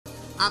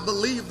I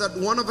believe that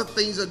one of the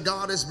things that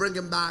God is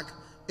bringing back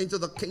into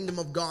the kingdom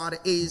of God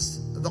is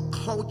the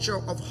culture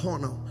of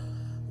honor.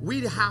 We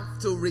have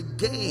to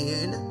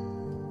regain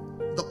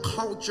the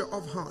culture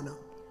of honor.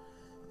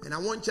 And I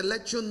want to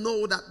let you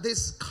know that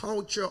this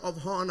culture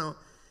of honor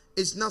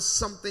is not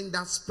something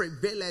that's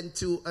prevalent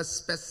to a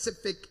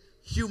specific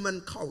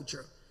human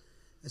culture,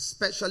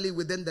 especially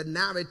within the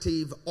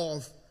narrative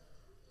of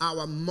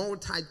our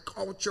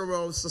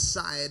multicultural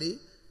society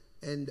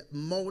and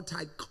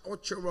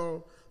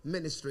multicultural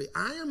ministry.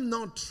 I am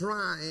not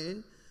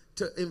trying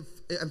to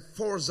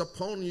enforce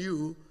upon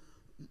you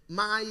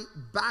my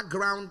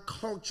background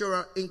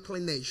cultural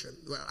inclination.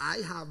 Well, I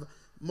have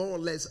more or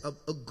less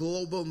a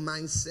global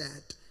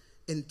mindset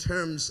in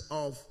terms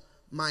of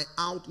my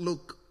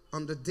outlook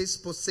on the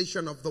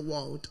disposition of the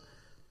world.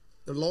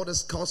 The Lord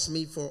has caused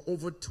me for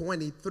over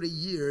 23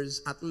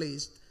 years at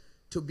least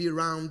to be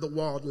around the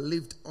world,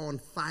 lived on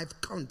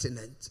 5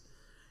 continents.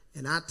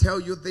 And I tell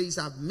you this,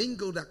 I've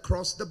mingled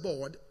across the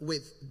board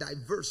with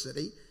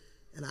diversity,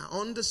 and I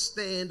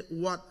understand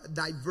what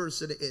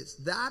diversity is.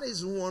 That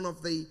is one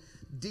of the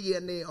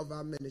DNA of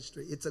our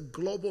ministry. It's a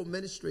global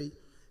ministry.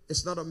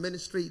 It's not a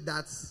ministry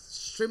that's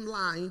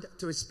streamlined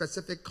to a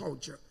specific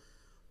culture.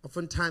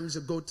 Oftentimes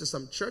you go to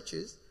some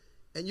churches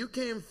and you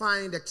can't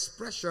find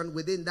expression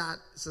within that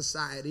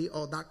society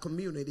or that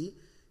community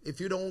if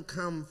you don't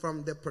come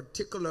from the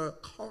particular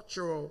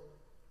cultural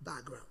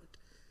background.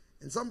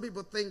 And some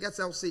people think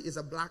SLC is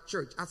a black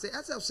church. I say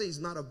SLC is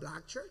not a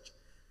black church.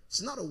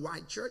 It's not a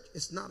white church.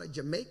 It's not a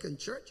Jamaican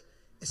church.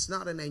 It's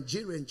not a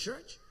Nigerian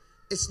church.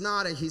 It's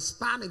not a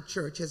Hispanic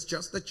church. It's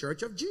just the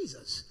church of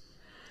Jesus.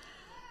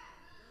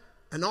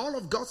 And all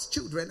of God's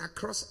children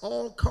across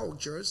all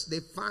cultures, they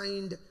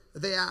find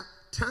their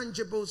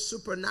tangible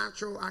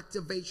supernatural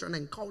activation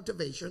and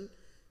cultivation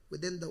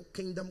within the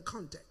kingdom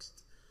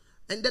context.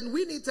 And then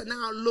we need to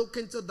now look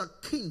into the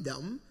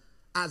kingdom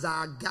as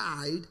our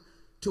guide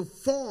to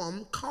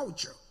form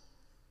culture.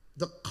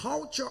 The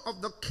culture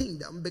of the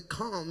kingdom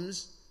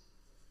becomes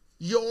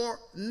your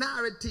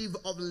narrative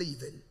of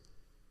living,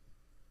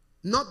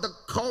 not the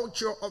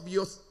culture of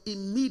your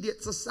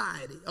immediate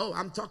society. Oh,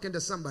 I'm talking to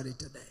somebody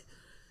today.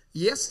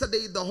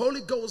 Yesterday, the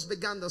Holy Ghost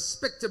began to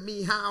speak to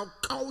me how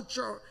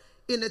culture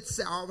in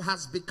itself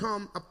has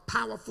become a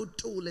powerful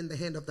tool in the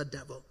hand of the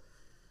devil.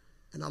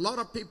 And a lot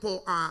of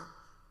people are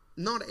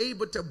not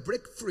able to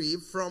break free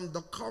from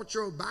the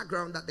cultural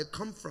background that they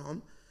come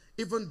from,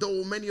 even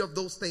though many of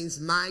those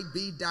things might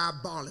be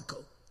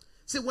diabolical.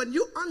 See, when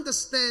you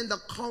understand the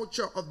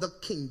culture of the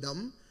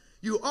kingdom,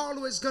 you're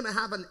always going to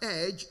have an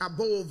edge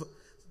above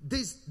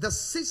the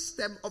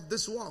system of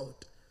this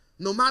world.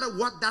 No matter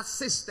what that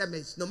system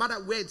is, no matter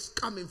where it's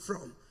coming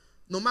from,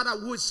 no matter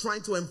who is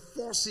trying to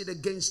enforce it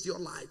against your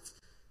life,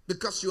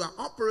 because you are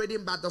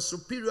operating by the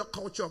superior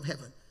culture of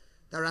heaven.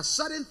 There are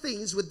certain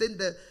things within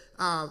the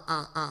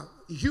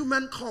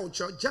human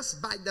culture,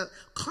 just by the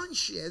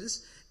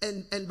conscience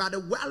and by the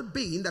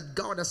well-being that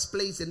God has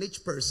placed in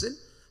each person,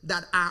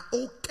 that are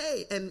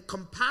okay and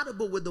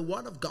compatible with the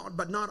word of God,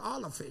 but not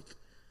all of it.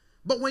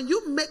 But when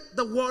you make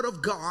the word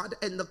of God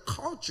and the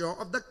culture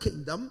of the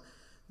kingdom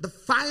the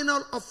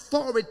final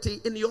authority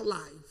in your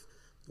life,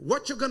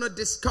 what you're going to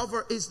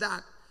discover is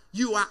that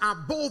you are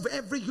above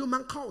every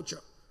human culture.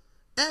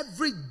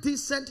 Every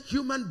decent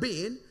human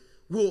being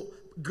will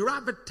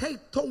gravitate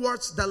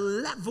towards the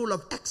level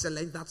of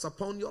excellence that's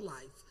upon your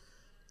life.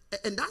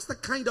 And that's the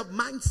kind of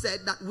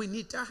mindset that we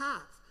need to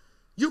have.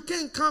 You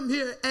can't come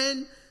here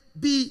and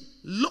be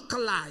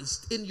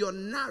localized in your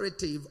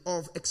narrative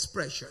of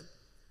expression.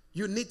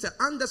 You need to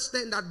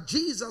understand that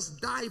Jesus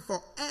died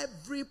for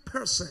every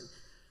person,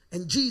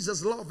 and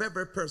Jesus loved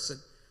every person.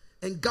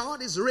 And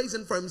God is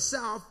raising for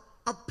himself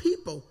a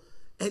people,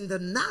 and the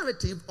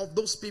narrative of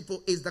those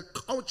people is the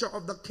culture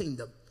of the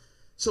kingdom.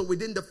 So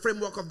within the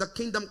framework of the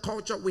kingdom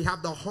culture, we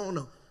have the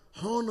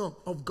honor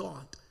of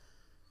God.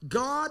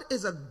 God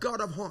is a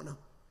God of honor.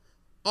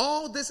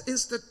 All these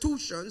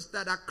institutions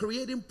that are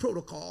creating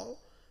protocol,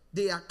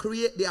 they are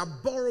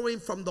borrowing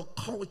from the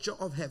culture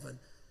of heaven.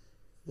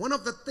 One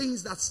of the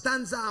things that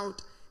stands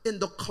out in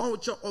the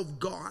culture of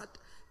God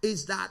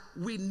is that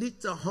we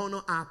need to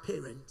honor our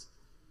parents.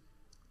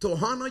 To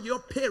honor your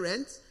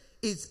parents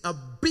is a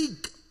big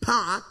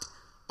part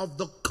of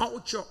the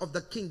culture of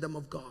the kingdom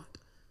of God.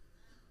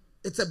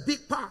 It's a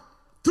big part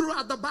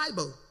throughout the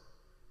Bible.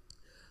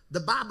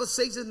 The Bible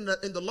says in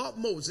the law of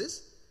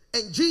Moses,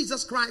 and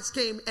Jesus Christ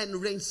came and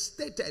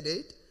reinstated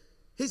it.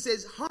 He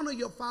says, honor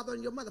your father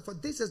and your mother, for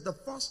this is the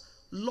first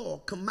law,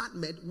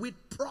 commandment with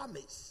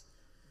promise.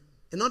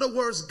 In other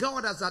words,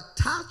 God has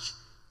attached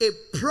a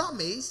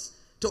promise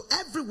to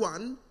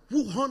everyone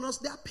who honors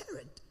their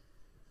parent.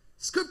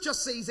 Scripture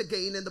says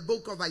again in the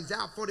book of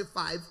Isaiah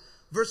 45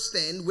 verse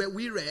 10, where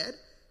we read,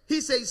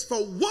 he says,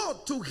 for woe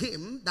to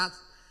him that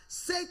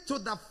said to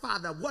the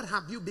father, what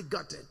have you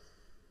begotten?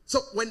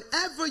 So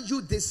whenever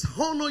you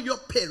dishonor your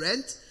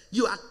parent,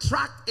 you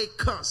attract a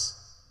curse.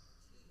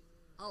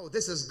 Oh,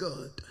 this is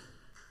good.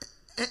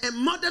 And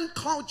modern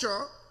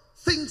culture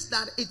thinks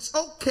that it's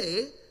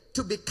okay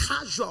to be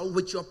casual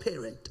with your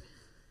parent.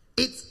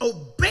 It's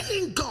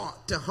obeying God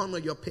to honor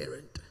your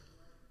parent.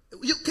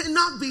 You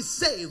cannot be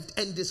saved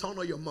and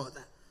dishonor your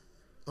mother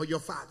or your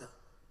father.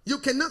 You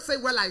cannot say,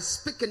 well, I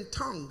speak in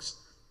tongues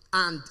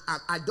and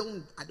I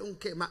don't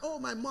care.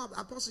 My mother,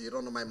 Apostle, you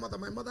don't know my mother.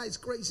 My mother is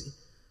crazy.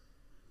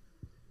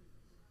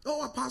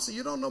 Oh, Apostle,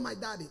 you don't know my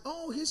daddy.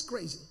 Oh, he's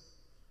crazy.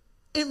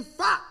 In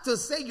fact, to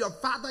say your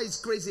father is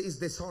crazy is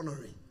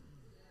dishonoring.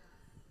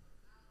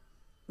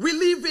 We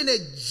live in a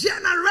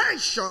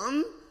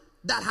generation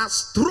that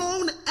has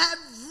thrown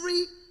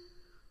every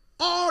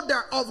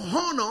order of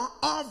honor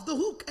off the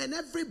hook, and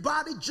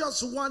everybody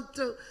just want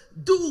to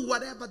do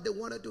whatever they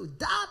want to do.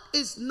 That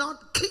is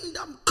not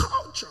kingdom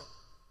culture.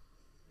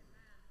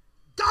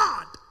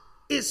 God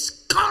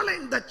is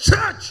calling the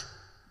church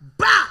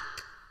back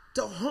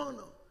to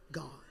honor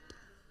God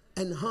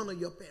and honor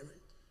your parents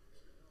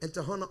and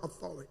to honor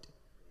authority.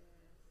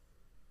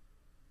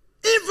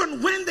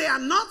 Even when they are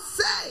not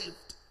saved,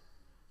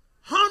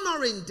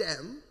 honoring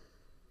them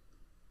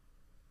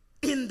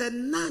in the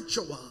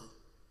natural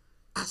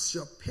as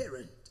your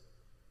parent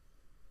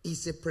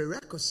is a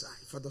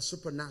prerequisite for the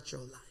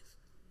supernatural life.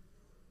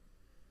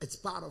 It's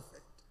part of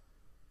it.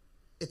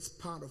 It's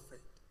part of it.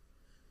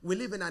 We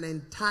live in an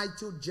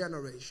entitled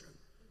generation.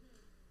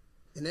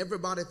 And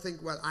everybody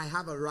think, well, I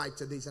have a right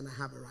to this and I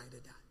have a right to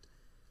that.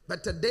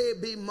 But today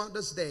being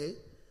Mother's Day,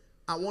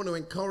 I want to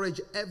encourage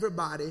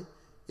everybody,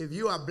 if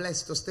you are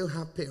blessed to still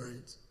have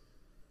parents,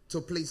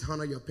 to please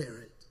honor your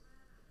parent.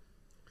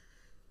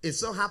 It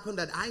so happened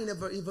that I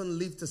never even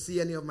lived to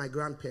see any of my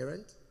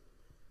grandparents.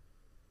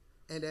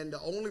 And then the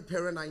only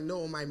parent I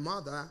know, my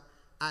mother,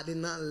 I did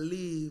not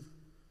live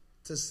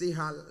to see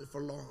her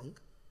for long.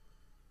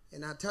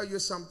 And I tell you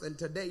something,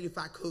 today if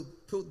I could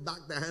put back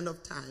the hand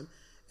of time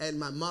and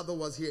my mother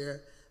was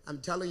here, I'm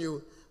telling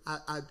you,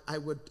 I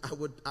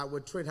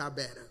would treat her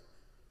better.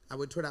 I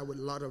would treat her with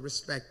a lot of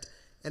respect.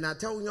 And I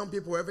tell young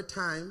people every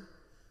time,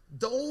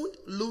 don't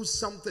lose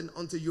something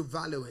until you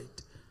value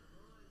it.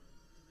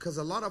 Because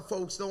a lot of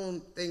folks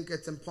don't think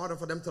it's important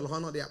for them to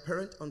honor their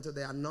parent until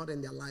they are not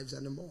in their lives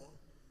anymore.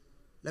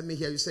 Let me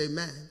hear you say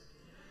amen.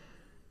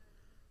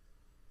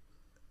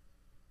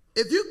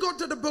 If you go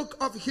to the book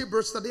of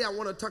Hebrews today, I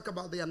want to talk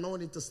about the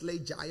anointing to slay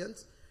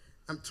giants.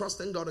 I'm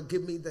trusting God to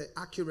give me the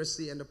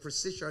accuracy and the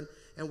precision,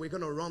 and we're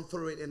going to run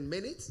through it in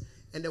minutes,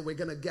 and then we're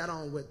going to get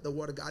on with the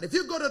word of God. If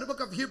you go to the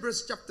book of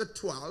Hebrews chapter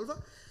 12,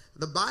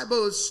 the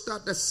Bible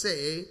starts to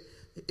say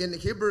in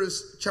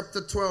Hebrews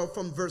chapter 12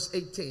 from verse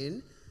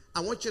 18, I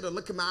want you to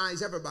look in my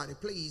eyes, everybody.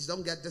 Please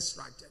don't get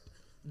distracted.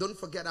 Don't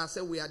forget I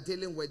said we are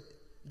dealing with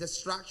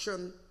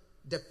distraction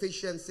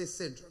deficiency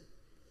syndrome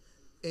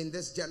in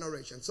this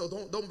generation. So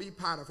don't be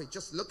part of it.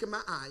 Just look in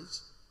my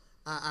eyes.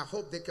 I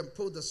hope they can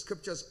put the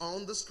scriptures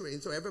on the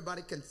screen so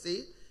everybody can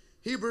see.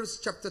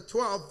 Hebrews chapter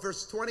 12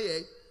 verse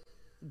 28.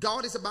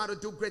 God is about to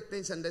do great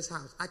things in this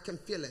house. I can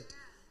feel it.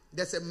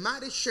 There's a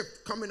mighty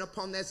shift coming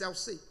upon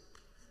SLC.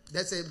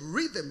 There's a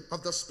rhythm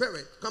of the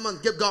Spirit. Come on,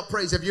 give God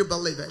praise if you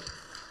believe it.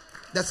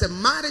 There's a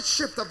mighty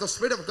shift of the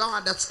Spirit of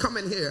God that's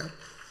coming here.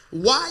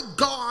 Why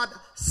God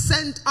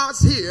sent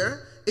us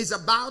here is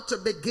about to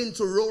begin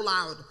to roll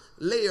out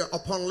layer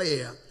upon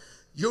layer.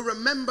 You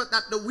remember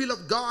that the will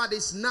of God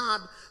is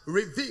not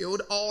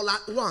revealed all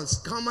at once.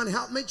 Come and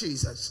help me,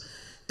 Jesus.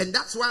 And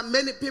that's why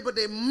many people,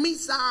 they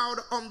miss out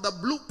on the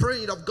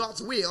blueprint of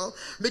God's will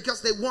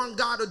because they want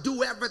God to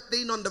do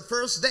everything on the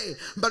first day.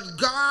 But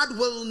God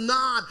will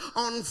not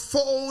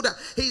unfold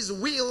his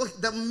will,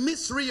 the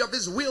mystery of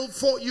his will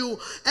for you.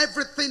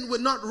 Everything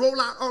will not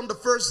roll out on the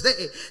first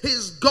day.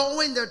 He's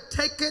going to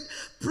take it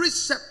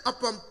precept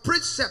upon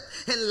precept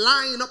and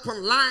line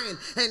upon line,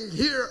 and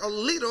here a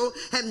little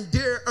and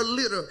there a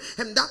little.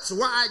 And that's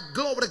why,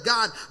 glory to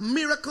God,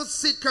 miracle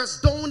seekers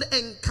don't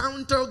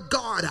encounter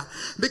God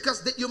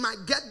because you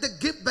might get the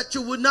gift but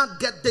you will not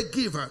get the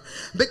giver,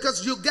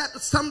 because you get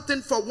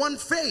something for one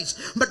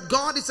phase but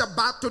God is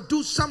about to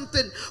do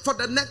something for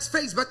the next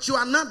phase, but you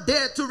are not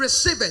there to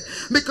receive it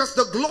because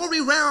the glory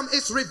realm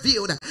is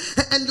revealed.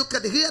 And you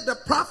could hear the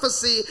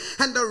prophecy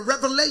and the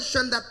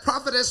revelation that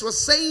prophetess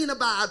was saying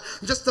about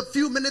just a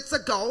few minutes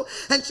ago,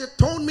 and she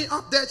told me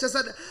up there, she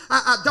said,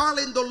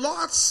 darling, the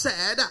Lord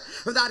said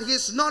that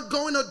he's not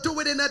going to do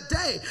it in a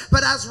day,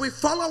 but as we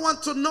follow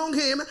on to know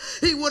him,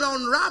 he would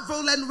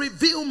unravel and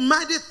reveal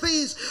mighty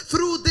things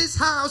through this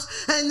house,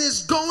 and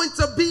it's going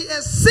to be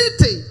a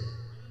city.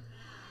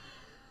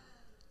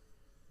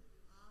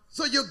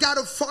 So you got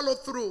to follow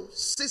through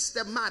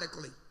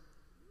systematically.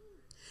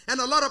 And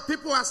a lot of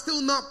people are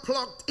still not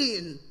plugged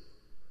in.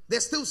 They're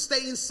still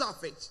staying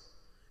surface.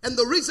 And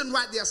the reason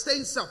why they are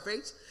staying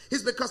surface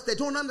is because they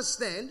don't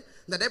understand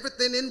that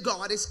everything in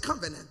God is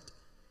covenant.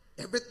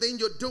 Everything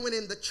you're doing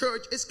in the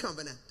church is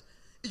covenant.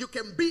 You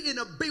can be in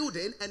a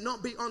building and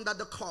not be under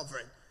the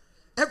covering.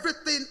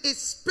 Everything is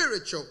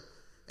spiritual,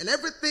 and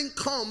everything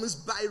comes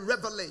by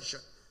revelation.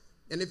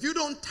 And if you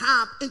don't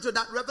tap into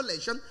that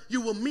revelation, you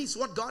will miss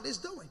what God is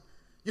doing.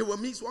 You will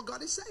miss what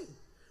God is saying.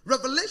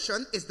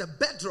 Revelation is the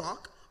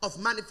bedrock of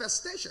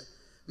manifestation,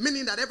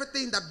 meaning that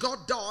everything that God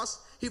does,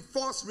 he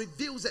first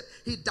reveals it.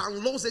 He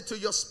downloads it to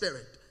your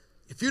spirit.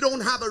 If you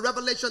don't have a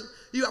revelation,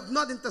 you have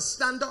nothing to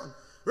stand on.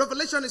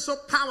 Revelation is so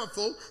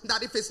powerful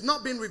that if it's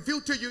not been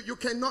revealed to you, you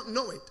cannot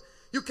know it.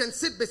 You can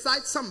sit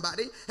beside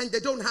somebody and they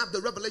don't have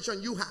the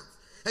revelation you have.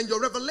 And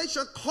your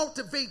revelation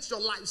cultivates your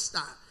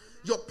lifestyle,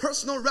 your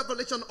personal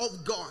revelation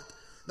of God.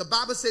 The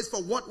Bible says,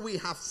 for what we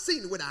have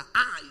seen with our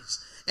eyes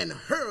and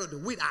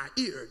heard with our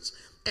ears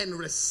and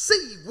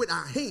received with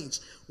our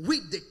hands,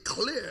 we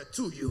declare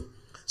to you.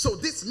 So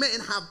this man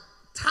have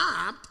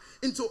tapped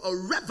into a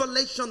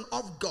revelation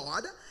of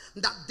God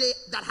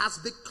that has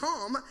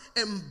become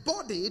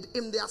embodied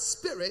in their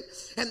spirit,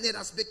 and it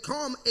has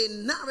become a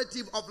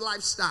narrative of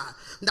lifestyle,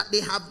 that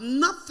they have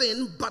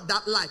nothing but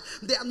that life.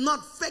 They are not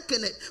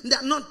faking it. They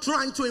are not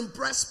trying to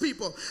impress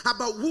people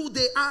about who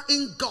they are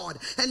in God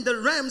and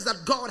the realms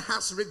that God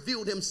has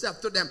revealed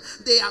himself to them.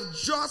 They have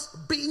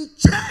just been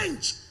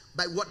changed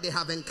by what they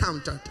have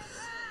encountered,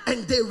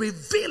 and they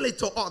reveal it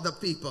to other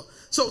people.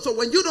 So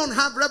when you don't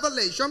have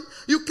revelation,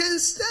 you can't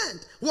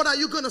stand. What are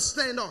you going to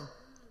stand on?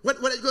 What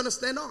are you going to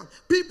stand on?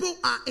 People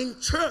are in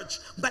church,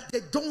 but they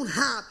don't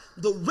have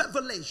the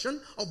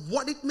revelation of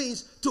what it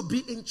means to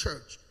be in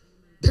church.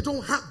 They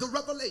don't have the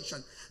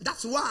revelation.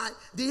 That's why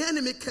the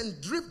enemy can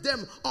drift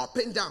them up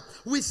and down.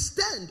 We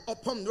stand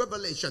upon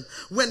revelation.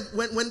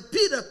 When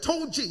Peter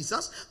told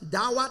Jesus,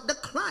 thou art the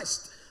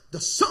Christ,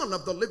 the Son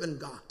of the living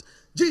God,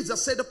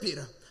 Jesus said to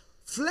Peter,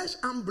 flesh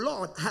and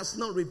blood has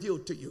not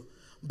revealed to you,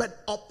 but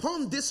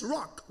upon this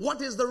rock.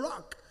 What is the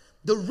rock?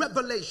 The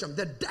revelation,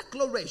 the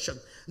declaration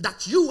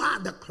that you are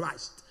the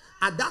Christ.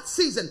 At that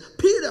season,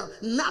 Peter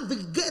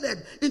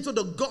navigated into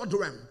the God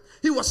realm.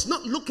 He was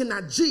not looking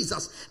at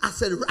Jesus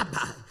as a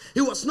rabbi.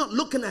 He was not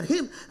looking at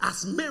him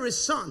as Mary's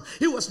son.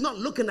 He was not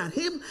looking at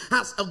him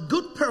as a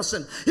good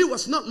person. He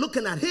was not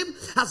looking at him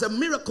as a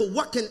miracle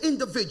working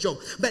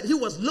individual. But he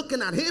was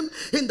looking at him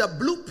in the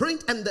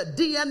blueprint and the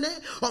DNA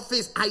of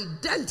his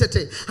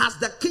identity as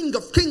the King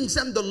of Kings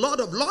and the Lord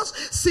of Lords,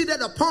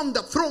 seated upon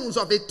the thrones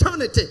of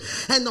eternity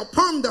and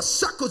upon the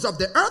circles of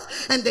the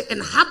earth, and the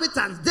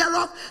inhabitants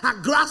thereof are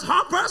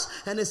grasshoppers.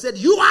 And he said,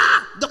 you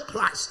are the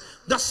Christ,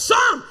 the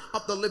Son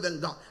of the living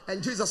God.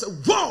 And Jesus said,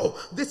 whoa,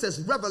 this is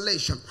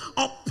revelation.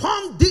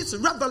 Upon this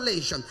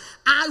revelation,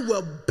 I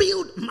will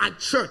build my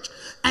church,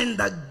 and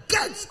the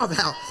gates of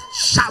hell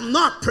shall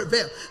not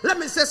prevail. Let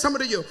me say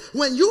something to you.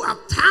 When you have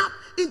tapped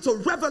into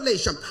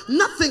revelation,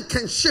 nothing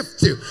can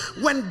shift you.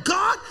 When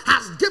God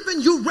has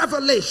given you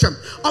revelation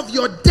of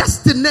your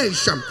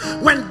destination,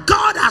 when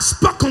God has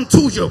spoken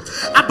to you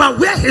about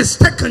where he's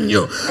taken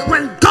you,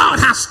 when God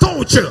has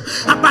told you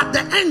about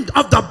the end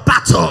of the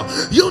battle,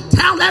 you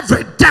tell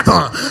every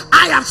devil,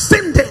 I have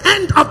seen the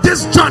end of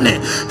this journey,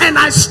 and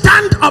I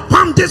stand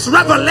upon this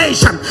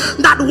revelation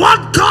that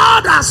what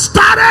God has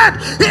started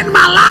in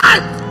my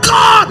life,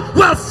 God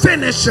will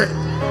finish it.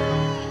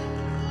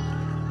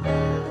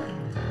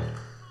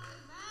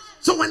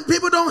 So when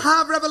people don't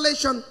have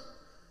revelation,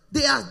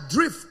 they are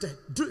drifted.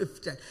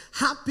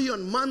 Happy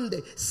on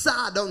Monday,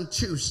 sad on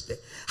Tuesday.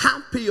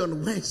 Happy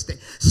on Wednesday,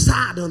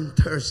 sad on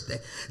Thursday.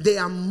 They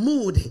are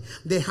moody.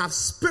 They have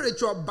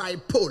spiritual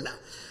bipolar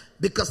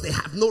because they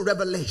have no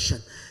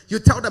revelation. You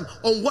tell them,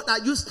 on what are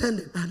you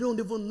standing? I don't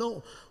even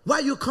know. Why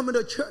are you coming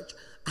to church?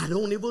 I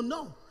don't even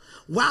know.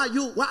 Why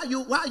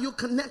are you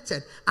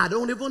connected? I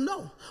don't even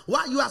know.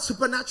 Why you are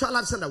Supernatural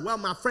Life Center? Well,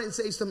 my friend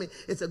says to me,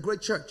 it's a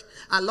great church.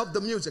 I love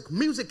the music.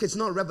 Music is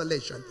not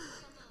revelation.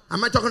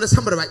 Am I talking to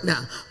somebody right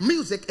now?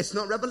 Music is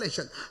not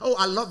revelation. Oh,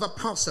 I love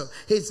Apostle.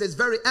 He's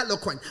very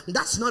eloquent.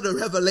 That's not a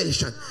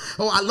revelation.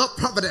 Oh, I love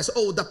Prophetess.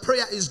 Oh, the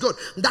prayer is good.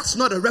 That's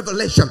not a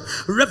revelation.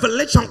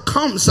 Revelation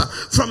comes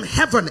from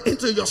heaven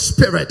into your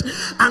spirit.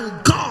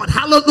 And God,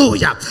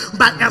 hallelujah,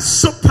 by a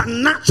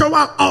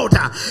supernatural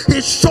order, he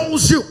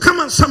shows you, come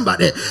on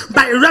somebody,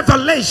 by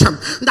revelation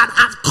that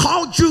I've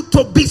called you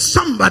to be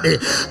somebody.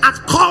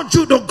 I've called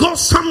you to go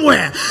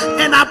somewhere.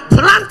 And I've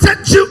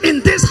planted you in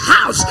this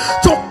house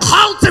to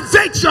cultivate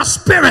your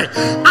spirit.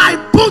 I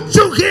put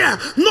you here.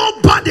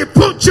 Nobody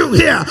put you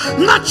here.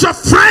 Not your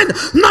friend,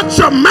 not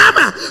your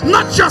mama,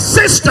 not your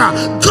sister.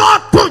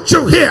 God put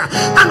you here.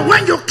 And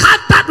when you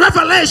cut that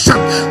revelation,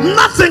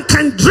 nothing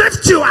can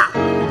drift you out.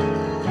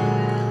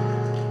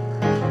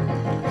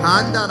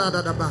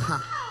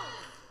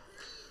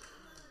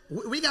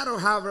 We got to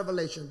have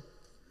revelation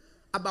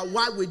about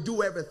why we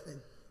do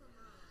everything.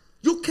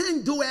 You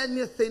can't do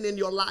anything in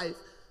your life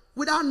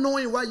without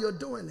knowing why you're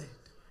doing it.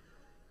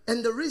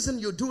 And the reason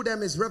you do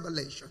them is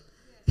revelation.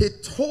 He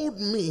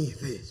told me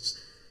this.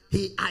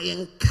 I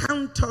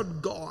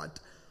encountered God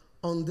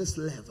on this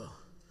level.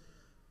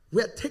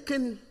 We're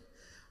taking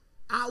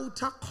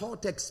outer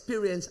court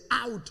experience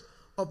out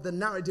of the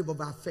narrative of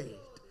our faith.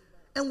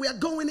 And we are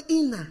going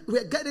inner. We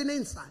are getting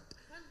inside.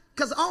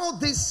 Because all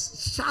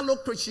this shallow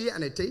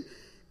Christianity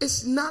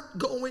is not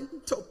going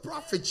to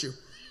profit you.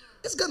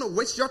 It's going to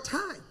waste your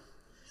time.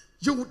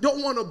 You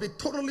don't want to be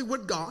totally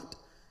with God.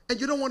 And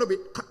you don't want to be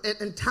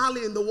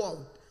entirely in the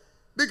world.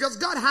 Because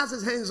God has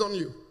his hands on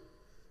you.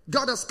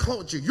 God has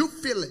called you. You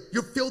feel it.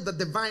 You feel the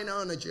divine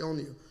energy on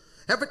you.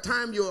 Every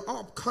time you're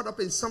all caught up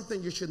in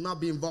something you should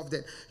not be involved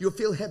in, you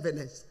feel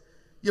heaviness.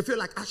 You feel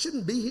like, I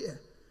shouldn't be here.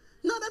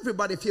 Not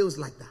everybody feels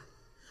like that.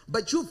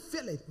 But you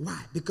feel it. Why?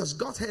 Because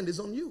God's hand is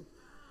on you.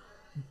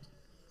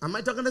 Am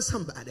I talking to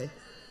somebody?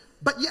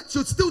 But yet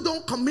you still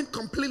don't commit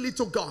completely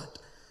to God.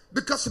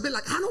 Because you be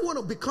like, I don't want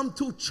to become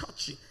too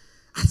churchy.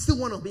 I still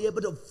want to be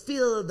able to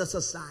feel the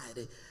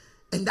society.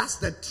 And that's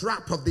the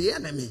trap of the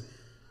enemy.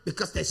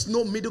 Because there's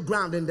no middle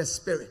ground in the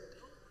spirit.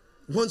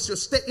 Once you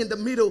stay in the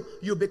middle,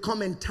 you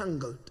become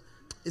entangled.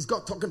 Is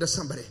God talking to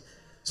somebody?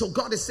 So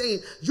God is saying,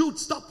 you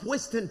stop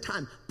wasting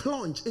time.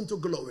 Plunge into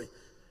glory.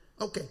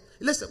 Okay,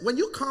 listen, when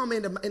you come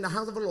in the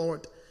house of the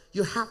Lord,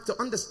 you have to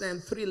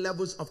understand 3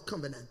 levels of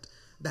covenant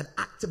that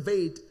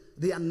activate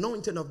the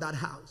anointing of that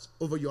house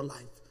over your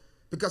life.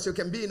 Because you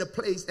can be in a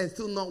place and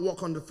still not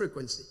walk on the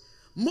frequency.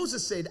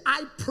 Moses said,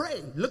 I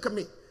pray, look at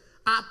me,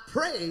 I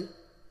pray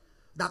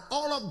that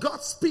all of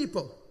God's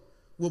people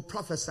will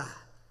prophesy.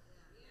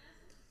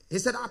 He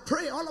said, I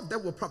pray all of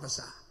them will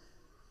prophesy.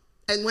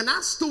 And when I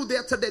stood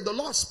there today, the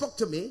Lord spoke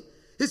to me.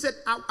 He said,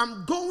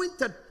 I'm going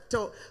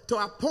to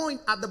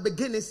appoint at the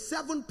beginning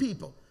 7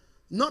 people.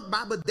 Not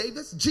Bible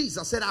Davis.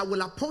 Jesus said, I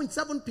will appoint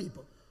 7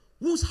 people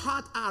whose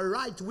heart are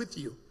right with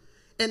you.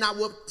 And I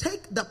will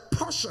take the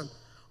portion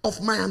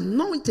of my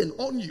anointing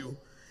on you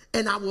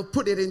and I will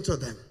put it into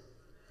them.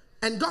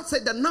 And God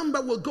said the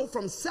number will go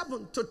from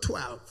 7 to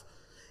 12.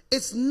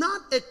 It's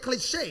not a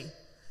cliche.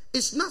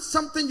 It's not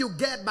something you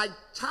get by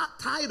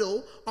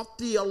title of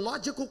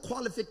theological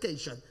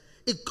qualification.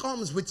 It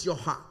comes with your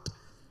heart.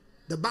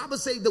 The Bible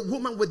says the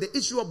woman with the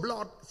issue of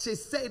blood, she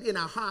said in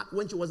her heart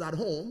when she was at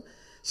home,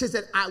 she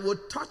said, I will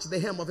touch the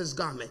hem of his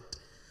garment.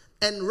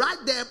 And right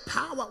there,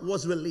 power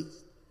was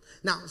released.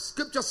 Now,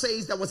 scripture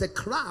says there was a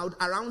crowd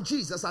around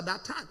Jesus at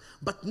that time,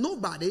 but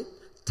nobody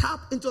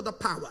tapped into the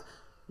power.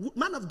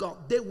 Man of God,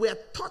 they were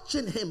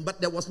touching him, but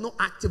there was no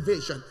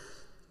activation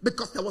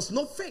because there was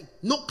no faith,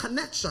 no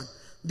connection.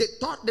 They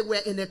thought they were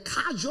in a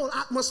casual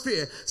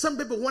atmosphere. Some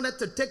people wanted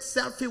to take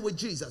selfie with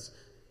Jesus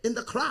in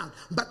the crowd.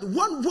 But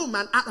one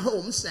woman at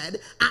home said,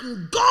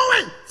 I'm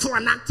going for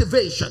an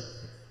activation.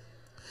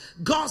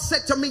 God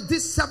said to me,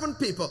 these 7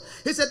 people,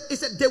 he said,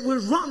 they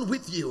will run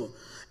with you.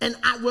 And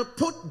I will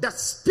put the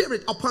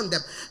spirit upon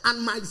them.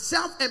 And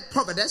myself and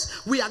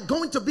Providence, we are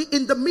going to be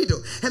in the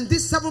middle. And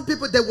these 7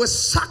 people, they will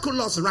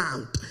circle us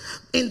around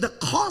in the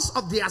course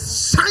of the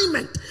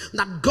assignment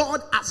that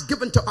God has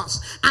given to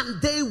us.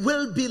 And they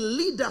will be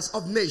leaders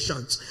of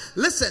nations.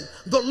 Listen,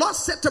 the Lord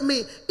said to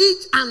me,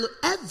 each and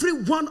every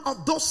one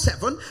of those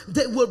 7,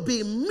 they will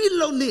be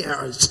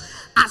millionaires.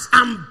 As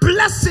I'm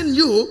blessing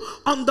you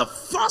on the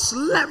first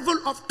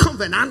level of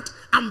covenant,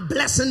 I'm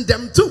blessing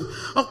them too.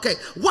 Okay,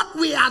 what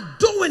we are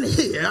doing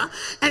here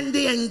and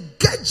the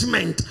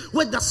engagement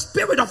with the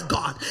Spirit of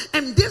God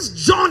and this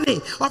journey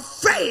of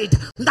faith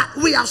that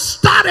we have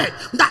started,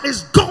 that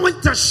is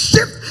going to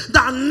shift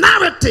the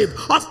narrative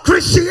of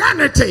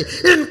Christianity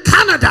in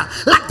Canada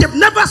like they've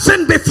never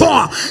seen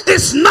before.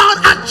 It's not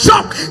a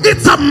joke.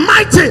 It's a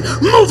mighty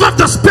move of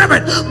the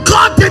Spirit.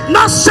 God did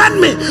not send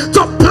me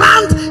to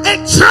plant a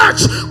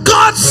church.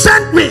 God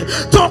sent me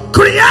to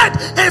create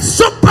a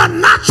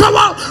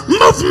supernatural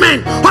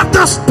movement of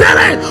the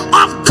Spirit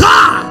of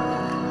God.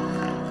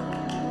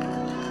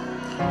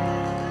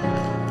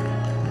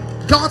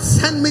 God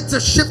sent me to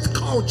shift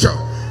culture.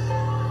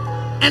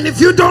 And if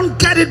you don't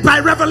get it by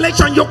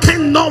revelation, you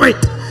can't know it.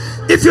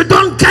 If you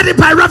don't get it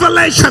by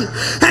revelation,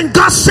 and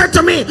God said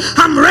to me,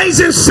 I'm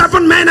raising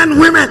 7 men and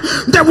women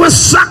that will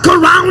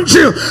circle around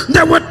you,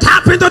 they will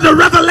tap into the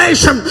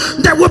revelation,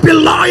 they will be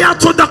loyal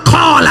to the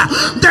call,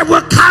 they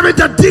will carry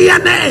the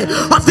DNA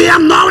of the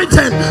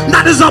anointing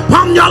that is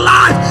upon your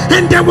life,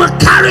 and they will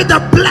carry the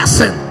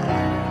blessing.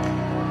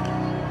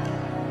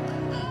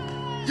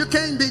 You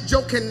can't be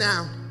joking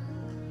now.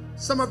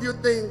 Some of you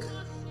think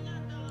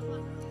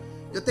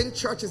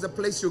church is a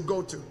place you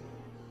go to.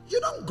 You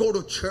don't go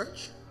to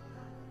church.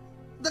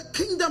 The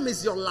kingdom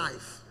is your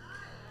life.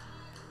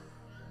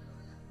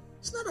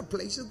 It's not a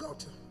place you go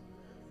to.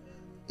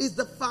 It's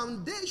the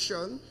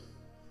foundation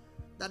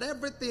that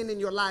everything in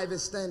your life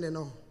is standing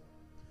on.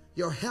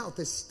 Your health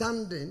is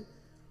standing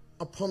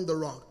upon the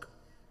rock.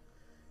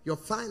 Your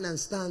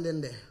finance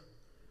standing there.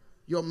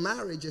 Your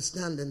marriage is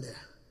standing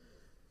there.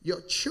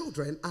 Your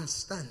children are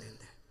standing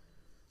there.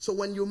 So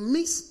when you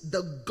miss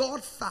the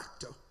God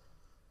factor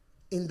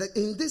in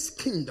this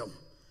kingdom,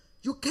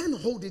 you can't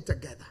hold it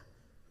together.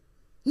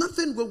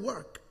 Nothing will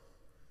work.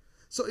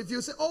 So if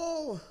you say,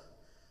 oh,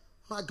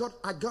 I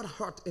got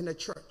hurt in a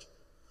church.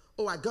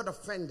 Oh, I got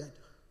offended.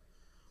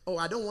 Oh,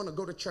 I don't want to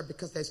go to church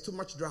because there's too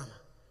much drama.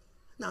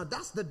 Now,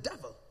 that's the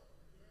devil.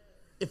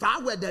 If I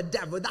were the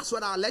devil, that's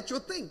what I'll let you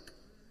think.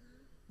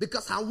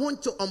 Because I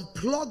want to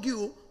unplug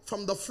you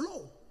from the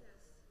flow.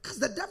 Because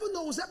the devil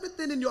knows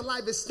everything in your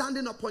life is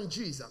standing upon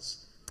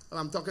Jesus. Oh,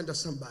 I'm talking to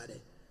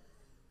somebody.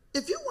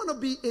 If you want to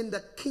be in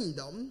the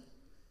kingdom,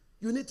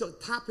 you need to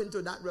tap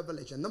into that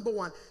revelation. Number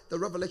 1, the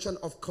revelation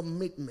of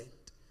commitment.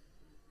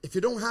 If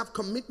you don't have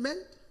commitment,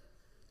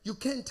 you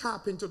can't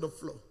tap into the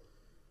flow.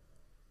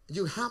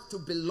 You have to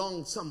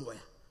belong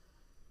somewhere.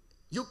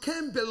 You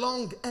can't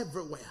belong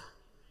everywhere.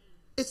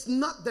 It's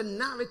not the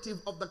narrative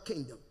of the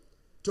kingdom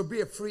to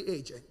be a free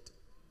agent.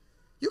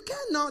 You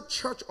cannot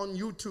church on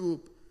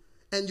YouTube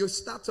and you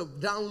start to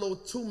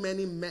download too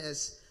many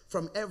mess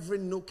from every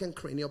nook and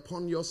cranny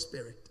upon your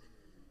spirit.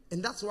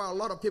 And that's why a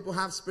lot of people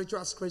have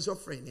spiritual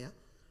schizophrenia,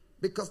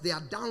 because they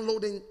are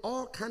downloading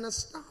all kind of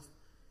stuff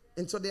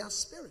into their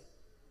spirit.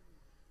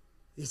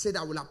 He said,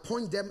 I will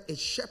appoint them a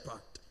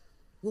shepherd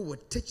who will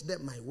teach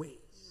them my ways.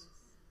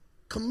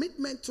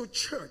 Commitment to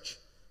church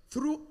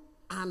through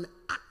an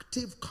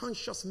active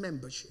conscious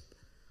membership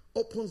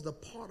opens the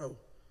portal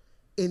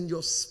in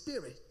your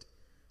spirit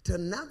to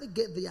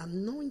navigate the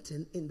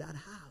anointing in that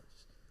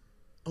house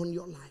on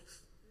your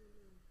life.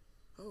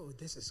 Oh,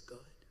 this is good.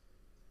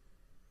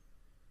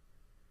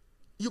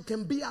 You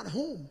can be at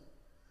home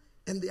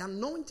and the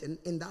anointing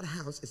in that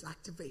house is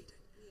activated.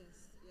 Yes,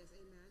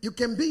 amen. You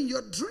can be in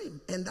your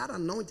dream and that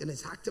anointing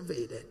is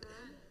activated.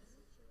 Amen.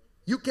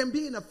 You can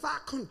be in a far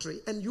country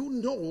and you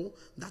know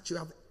that you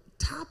have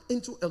tapped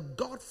into a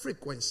God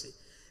frequency.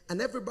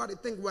 And everybody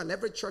think, well,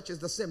 every church is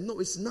the same. No,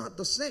 it's not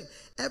the same.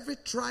 Every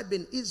tribe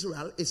in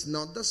Israel is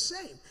not the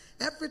same.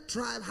 Every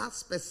tribe has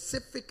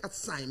specific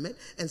assignment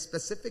and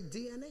specific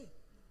DNA.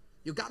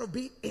 You got to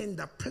be in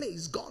the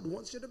place God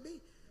wants you to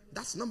be.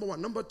 That's number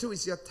one. Number two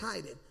is your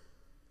tithing.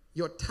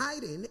 Your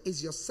tithing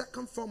is your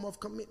second form of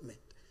commitment.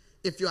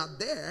 If you are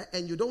there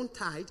and you don't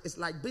tithe, it's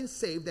like being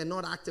saved and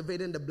not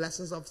activating the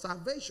blessings of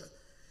salvation.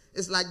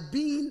 It's like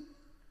being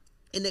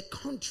in a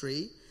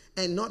country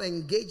and not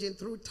engaging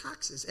through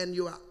taxes, and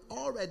you are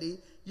already,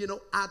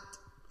 at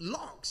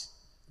logs.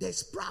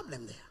 There's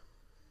problem there.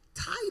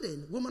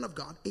 Tithing, woman of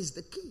God, is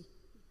the key.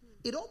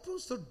 It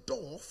opens the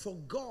door for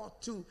God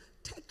to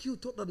take you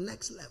to the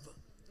next level.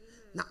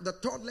 Now, the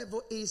third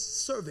level is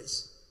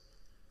service.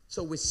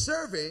 So we're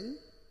serving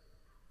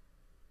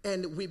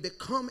and we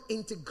become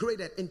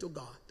integrated into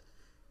God.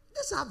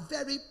 These are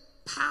very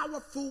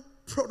powerful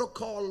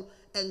protocol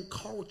and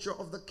culture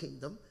of the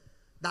kingdom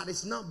that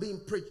is not being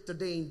preached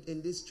today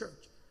in this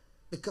church,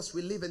 because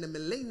we live in a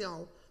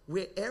millennial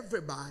where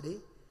everybody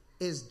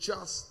is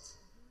just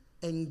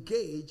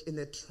engaged in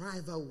a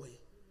tribal way.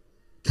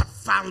 The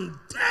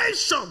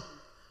foundation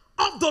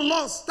of the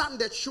Lord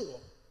standeth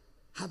sure,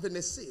 having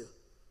a seal.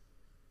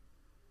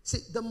 See,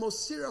 the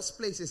most serious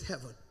place is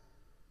heaven.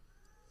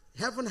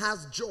 Heaven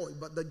has joy,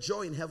 but the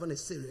joy in heaven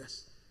is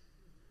serious.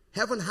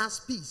 Heaven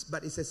has peace,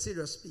 but it's a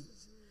serious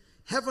peace.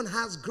 Heaven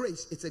has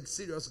grace, it's a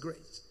serious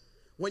grace.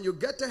 When you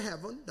get to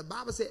heaven, the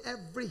Bible says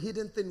every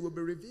hidden thing will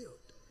be revealed.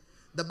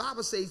 The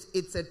Bible says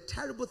it's a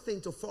terrible thing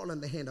to fall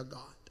in the hand of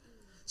God.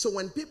 So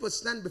when people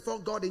stand before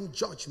God in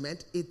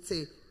judgment, it's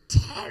a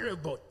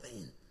terrible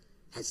thing.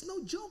 There's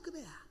no joke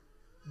there.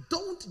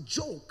 Don't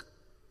joke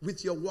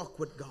with your walk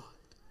with God.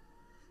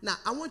 Now,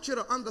 I want you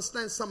to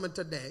understand something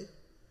today,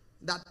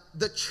 that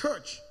the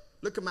church,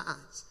 look at my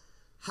eyes,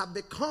 have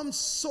become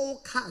so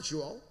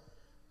casual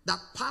that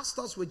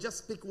pastors will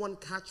just pick one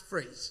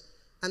catchphrase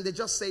and they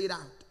just say it out.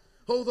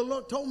 Oh, the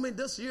Lord told me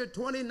this year,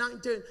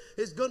 2019,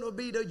 is going to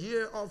be the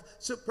year of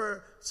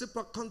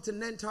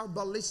supercontinental,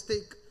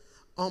 ballistic,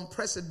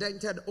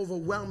 unprecedented,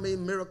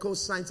 overwhelming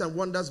miracles, signs, and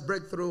wonders,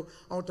 breakthrough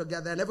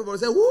altogether. And everybody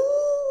say,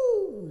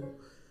 woo!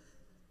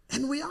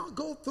 And we all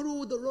go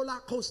through the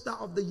roller coaster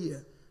of the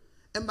year.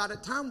 And by the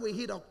time we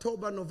hit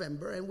October,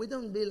 November, and we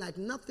don't be like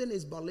nothing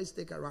is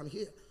ballistic around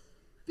here,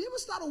 people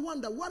start to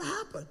wonder what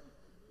happened.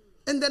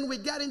 And then we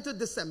get into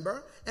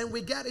December, and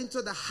we get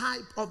into the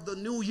hype of the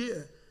new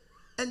year.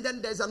 And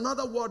then there's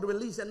another word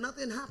release, and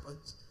nothing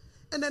happens.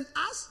 And then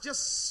I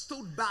just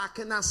stood back,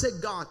 and I said,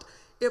 God,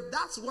 if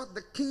that's what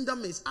the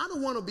kingdom is, I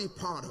don't want to be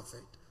part of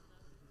it.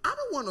 I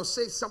don't want to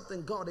say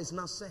something God is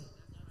not saying.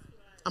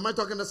 Am I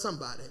talking to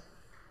somebody?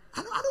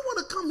 I don't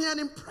want to come here and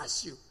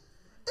impress you.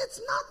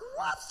 It's not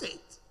worth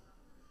it.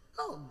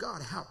 Oh,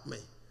 God, help me.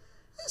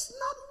 It's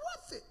not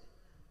worth it.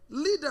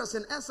 Leaders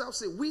in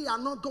SLC, we are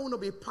not going to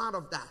be part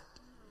of that.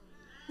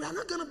 We are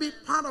not going to be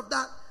part of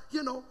that,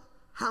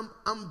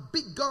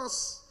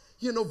 ambiguous,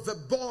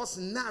 verbose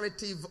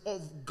narrative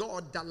of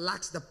God that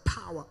lacks the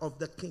power of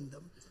the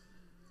kingdom.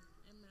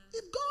 Amen.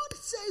 If God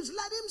saves,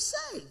 let him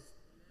save.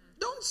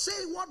 Don't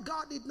say what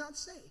God did not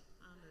say.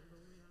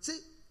 Hallelujah. See,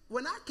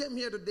 when I came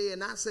here today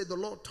and I said, the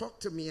Lord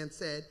talked to me and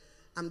said,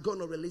 I'm going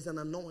to release an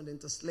anointing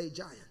to slay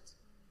giants.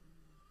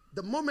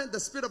 The moment the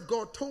Spirit of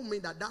God told me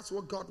that that's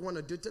what God want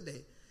to do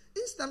today,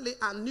 instantly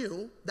I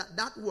knew that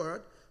that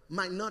word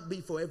might not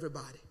be for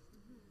everybody.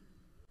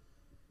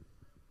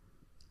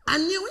 I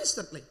knew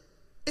instantly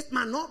it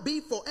might not be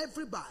for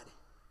everybody.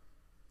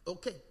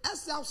 Okay,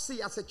 SLC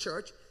as a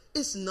church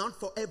is not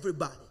for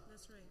everybody.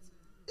 That's right.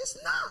 It's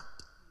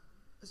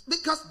not.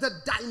 Because the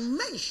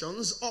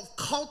dimensions of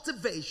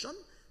cultivation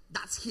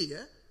that's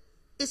here,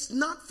 it's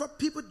not for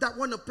people that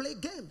want to play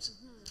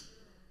games.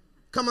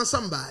 Come on,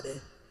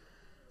 somebody.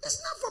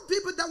 It's not for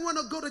people that want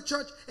to go to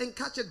church and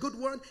catch a good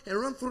word and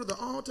run through the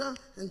altar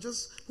and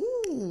just,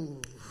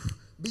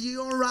 be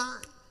all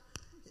right.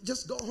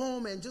 just go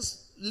home and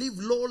just live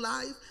low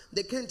life.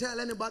 They can't tell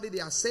anybody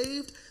they are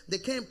saved. They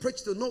can't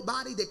preach to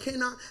nobody. They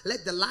cannot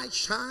let the light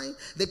shine.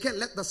 They can't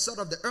let the salt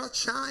of the earth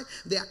shine.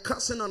 They are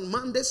cursing on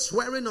Monday,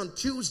 swearing on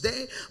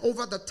Tuesday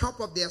over the top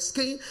of their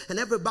skin, and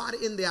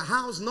everybody in their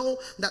house know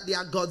that they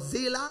are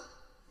Godzilla.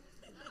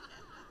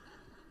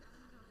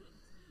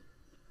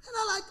 And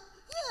I'm like,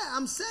 yeah,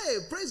 I'm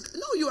saved. Praise God.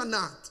 No, you are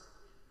not.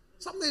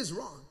 Something is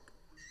wrong.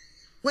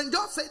 When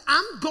God said,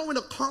 I'm going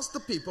to cause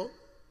the people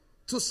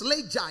to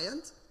slay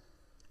giants,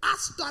 I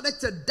started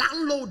to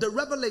download the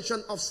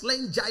revelation of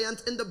slaying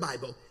giants in the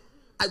Bible.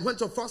 I went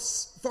to 1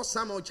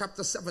 Samuel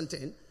chapter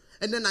 17,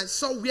 and then I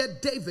saw where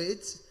David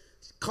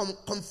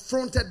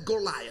confronted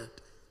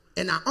Goliath.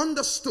 And I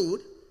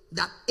understood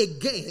that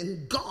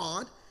again,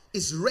 God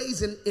is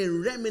raising a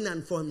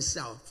remnant for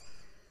himself.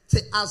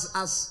 See,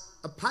 as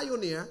a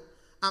pioneer,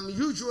 I'm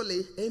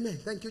usually, amen,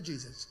 thank you,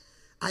 Jesus.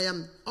 I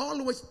am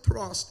always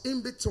thrust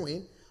in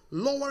between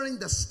lowering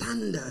the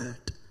standard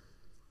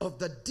of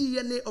the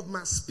DNA of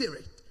my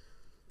spirit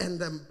and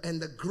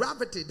the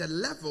gravity, the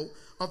level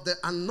of the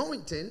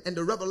anointing and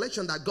the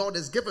revelation that God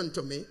has given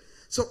to me,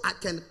 so I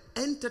can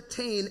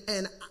entertain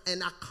and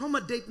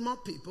accommodate more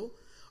people,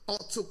 or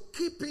to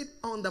keep it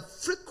on the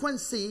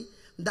frequency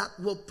that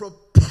will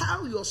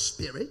propel your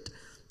spirit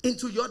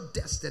into your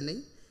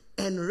destiny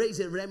and raise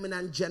a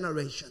remnant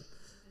generation.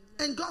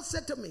 And God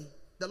said to me,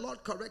 the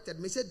Lord corrected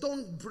me. He said,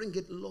 don't bring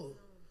it low.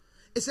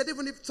 He said,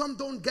 even if some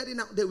don't get it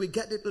now, they will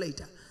get it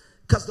later,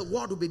 because the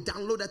word will be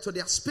downloaded to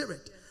their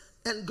spirit.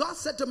 And God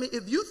said to me,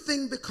 if you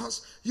think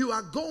because you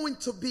are going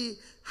to be,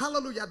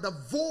 hallelujah, the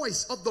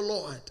voice of the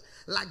Lord,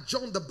 like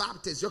John the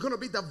Baptist, you're going to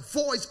be the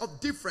voice of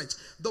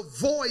difference, the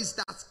voice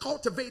that's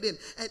cultivating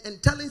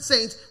and telling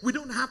saints, we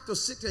don't have to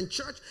sit in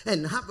church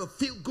and have a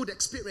feel-good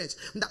experience,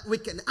 that we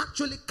can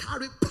actually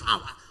carry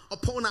power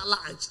upon our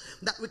lives,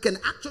 that we can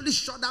actually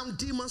shut down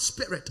demon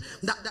spirit,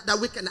 that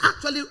we can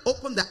actually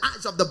open the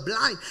eyes of the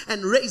blind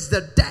and raise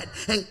the dead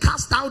and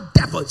cast out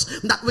devils,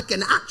 that we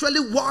can actually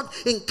walk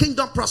in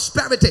kingdom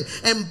prosperity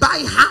and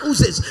buy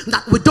houses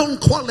that we don't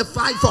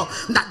qualify for,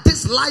 that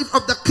this life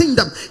of the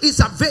kingdom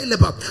is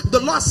available. The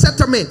Lord said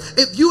to me,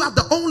 if you are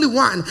the only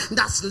one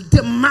that's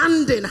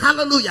demanding,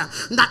 hallelujah,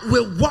 that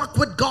we walk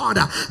with God,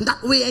 that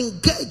we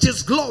engage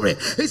his glory,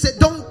 he said,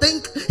 don't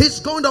think it's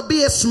going to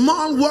be a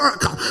small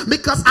work,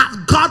 because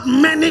I've got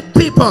many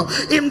people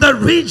in the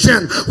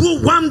region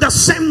who want the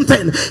same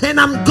thing, and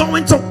I'm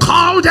going to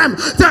call them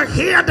to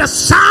hear the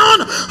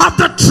sound of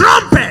the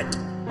trumpet.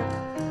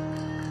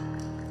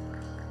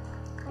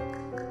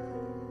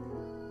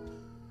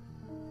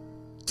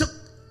 To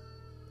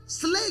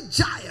slay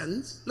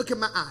giants, look at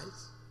my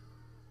eyes,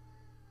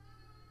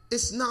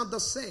 it's not the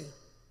same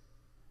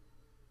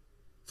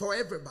for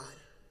everybody.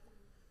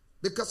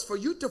 Because for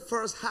you to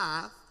first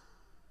have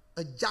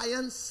a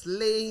giant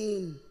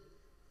slaying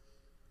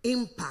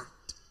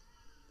impact,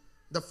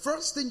 the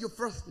first thing you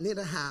first need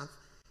to have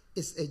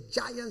is a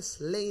giant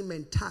slaying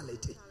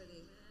mentality.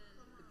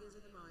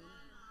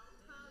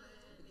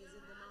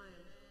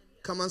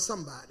 Come on,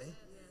 somebody.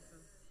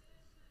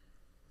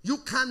 You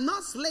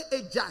cannot slay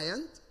a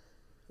giant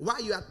while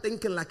you are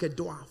thinking like a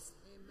dwarf.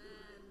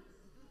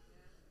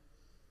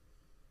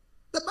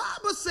 The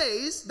Bible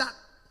says that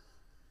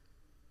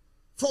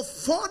for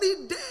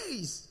 40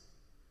 days,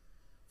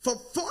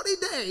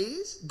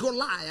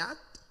 Goliath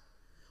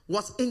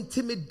was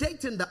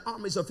intimidating the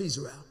armies of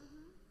Israel.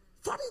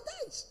 40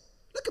 days.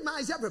 Look at my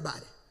eyes,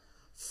 everybody.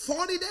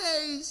 40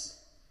 days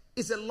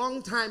is a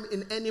long time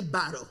in any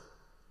battle.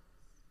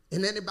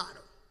 In any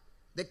battle.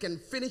 They can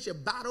finish a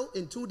battle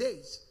in 2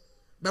 days.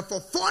 But for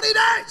 40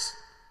 days,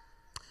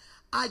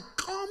 I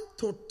come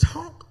to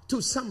talk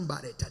to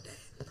somebody today.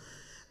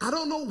 I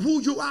don't know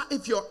who you are.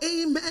 If your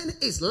amen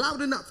is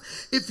loud enough,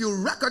 if you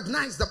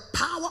recognize the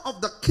power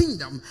of the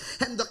kingdom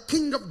and the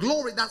King of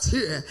glory that's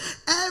here,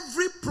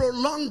 every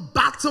prolonged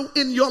battle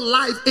in your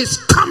life is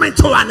coming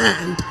to an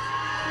end.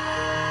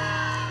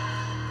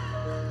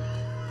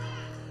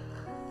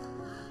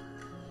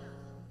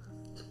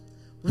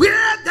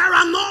 Where there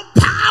are no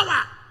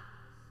power,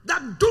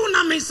 the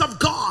dunamis of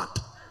God,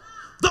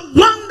 the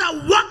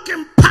wonder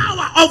working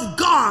power of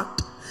God,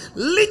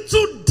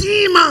 little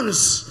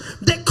demons,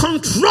 they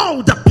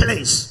control the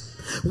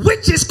place.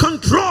 Witches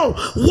control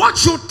what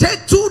should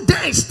take 2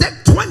 days,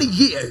 take 20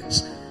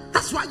 years.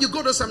 That's why you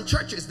go to some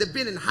churches, they've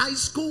been in high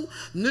school,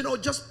 you know,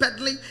 just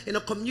peddling in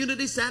a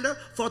community center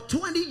for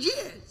 20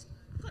 years.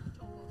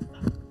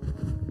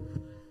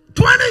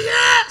 20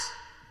 years.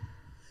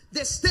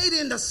 They stayed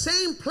in the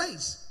same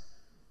place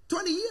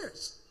 20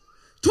 years.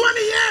 20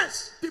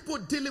 years. People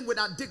dealing with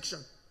addiction.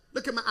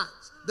 Look at my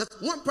eyes.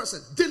 There's one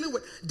person dealing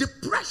with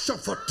depression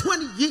for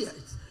 20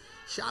 years.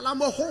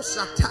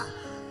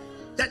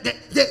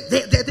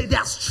 They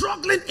are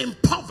struggling in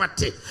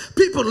poverty.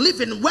 People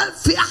live in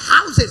welfare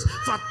houses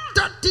for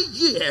 30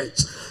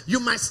 years. You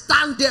might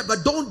stand there,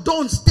 but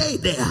don't stay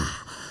there.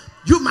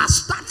 You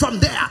must start from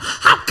there.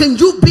 How can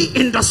you be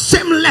in the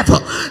same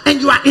level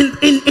and you are in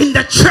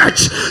the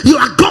church? You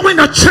are going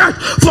to church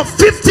for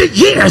 50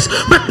 years,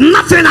 but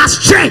nothing has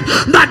changed.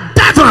 The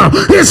devil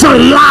is a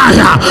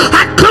liar.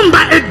 I come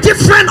by a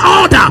different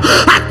order.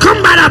 I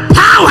come by the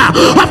power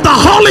of the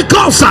Holy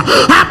Ghost.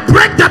 I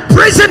break the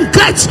prison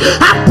gates.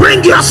 I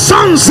bring your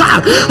sons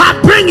out. I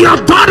bring your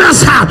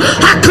daughters out.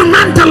 I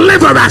command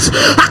deliverance.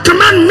 I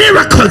command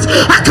miracles.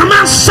 I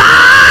command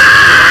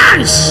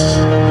signs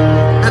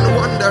and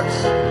wonders.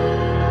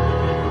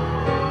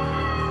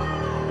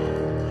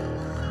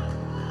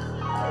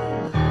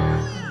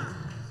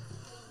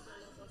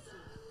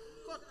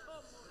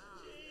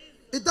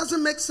 It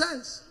doesn't make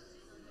sense.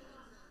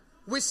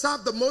 We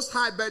serve the Most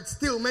High, but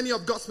still many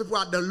of God's people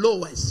are the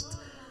lowest.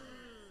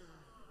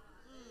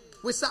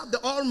 We serve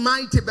the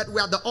Almighty, but we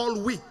are the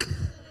all weak.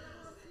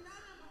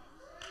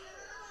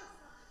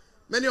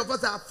 Many of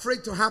us are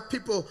afraid to have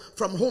people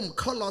from home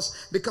call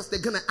us because they're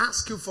going to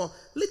ask you for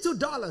little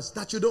dollars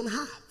that you don't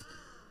have.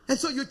 And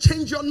so you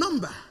change your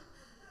number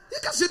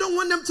because you don't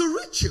want them to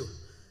reach you.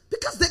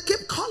 Because they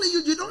keep calling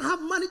you, you don't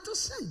have money to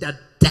send. The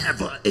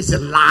devil is a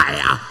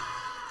liar.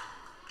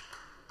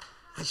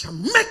 I shall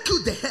make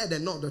you the head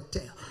and not the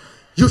tail.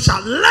 You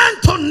shall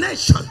lend to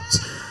nations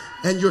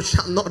and you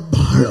shall not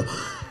borrow.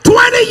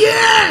 20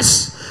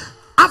 years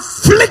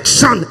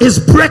affliction is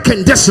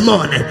breaking this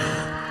morning.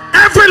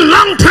 Every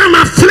long-term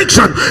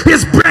affliction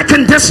is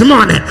breaking this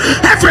morning.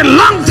 Every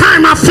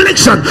long-time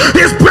affliction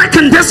is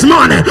breaking this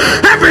morning.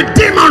 Every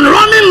demon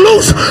running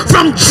loose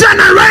from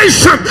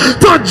generation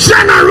to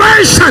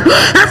generation.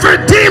 Every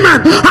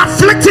demon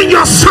afflicting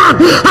your son,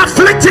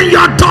 afflicting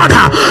your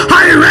daughter.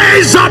 I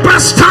raise up a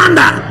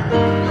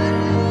standard.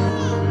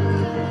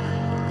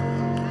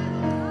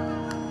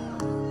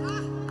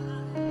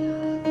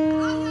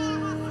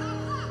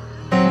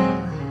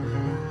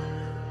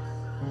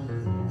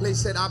 He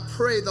said, I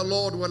pray the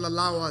Lord will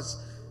allow us,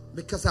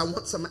 because I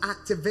want some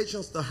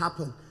activations to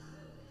happen.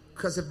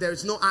 Because if there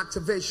is no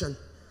activation,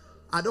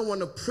 I don't want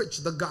to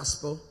preach the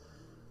gospel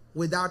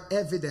without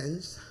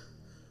evidence,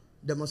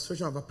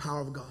 demonstration of the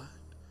power of God.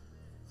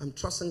 I'm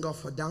trusting God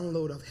for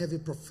download of heavy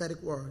prophetic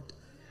word,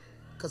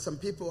 because some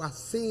people are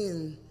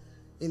seeing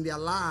in their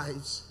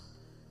lives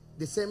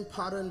the same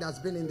pattern that's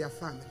been in their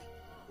family,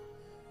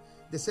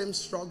 the same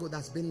struggle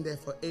that's been there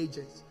for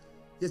ages.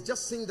 You're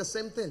just seeing the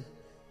same thing.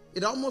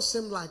 It almost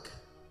seems like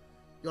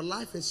your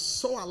life is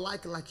so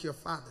alike like your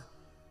father.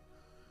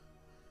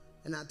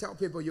 And I tell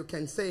people, you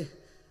can say,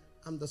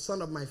 I'm the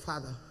son of my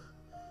father,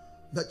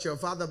 but your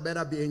father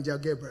better be Angel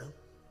Gabriel.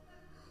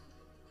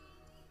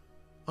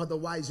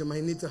 Otherwise, you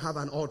might need to have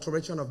an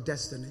alteration of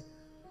destiny.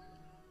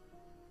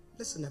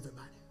 Listen,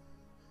 everybody.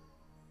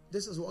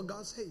 This is what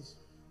God says.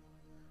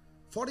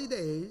 40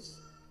 days,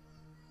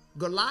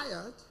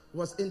 Goliath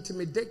was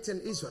intimidating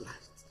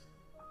Israelites.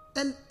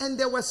 And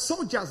there were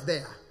soldiers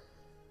there.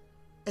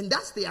 And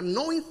that's the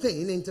annoying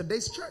thing in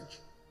today's church.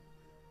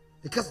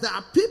 Because there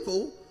are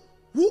people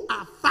who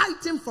are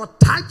fighting for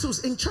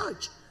titles in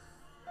church.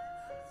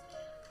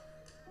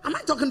 Am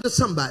I talking to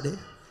somebody?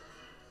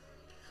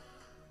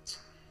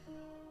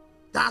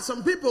 There are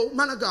some people,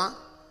 man of God,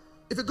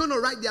 if you're going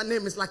to write their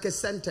name, it's like a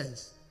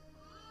sentence.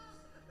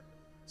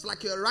 It's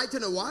like you're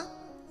writing a what?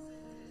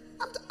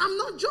 I'm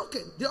not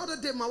joking. The other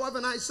day, my wife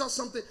and I saw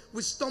something.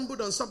 We stumbled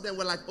on something.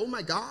 We're like, oh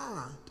my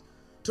God.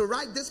 To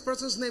write this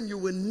person's name, you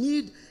will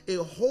need a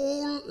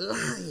whole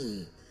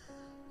line.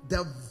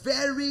 The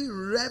very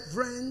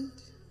reverend,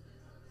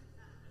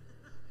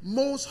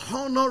 most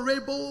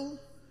honorable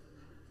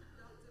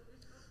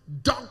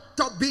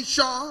Dr.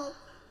 Bishop,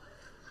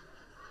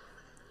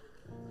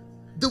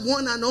 the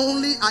one and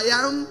only I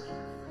am,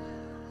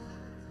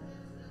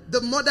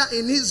 the mother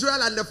in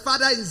Israel and the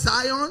father in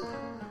Zion.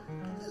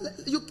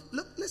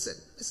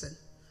 Listen.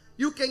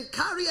 You can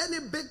carry any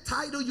big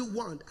title you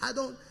want.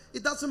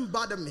 It doesn't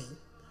bother me.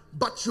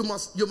 But you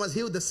must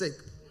heal the sick.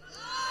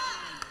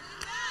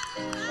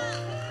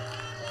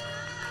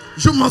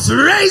 You must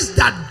raise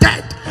the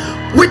dead.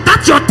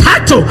 Without your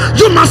title,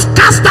 you must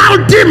cast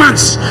out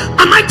demons.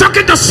 Am I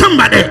talking to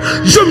somebody?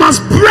 You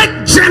must break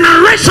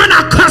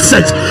generational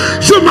curses.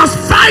 You must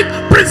fight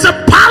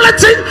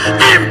principality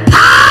and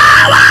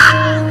power.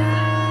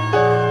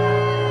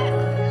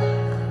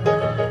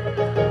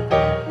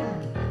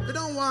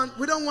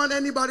 We don't want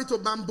anybody to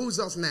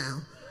bamboozle us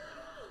now.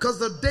 Because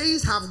the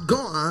days have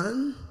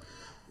gone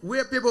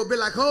where people will be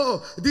like,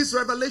 oh, this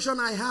revelation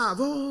I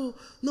have, oh,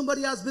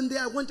 nobody has been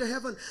there. I went to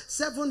heaven,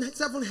 seven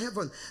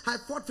heaven. I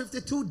fought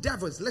 52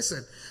 devils.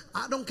 Listen,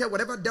 I don't care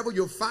whatever devil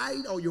you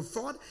fight or you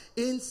fought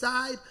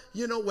inside,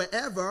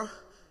 wherever.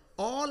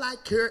 All I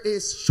care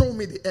is show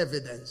me the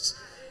evidence.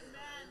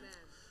 Amen.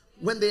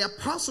 When the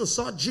apostles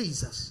saw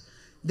Jesus,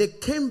 they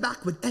came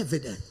back with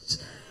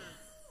evidence.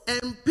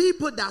 And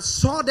people that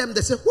saw them,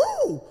 they said,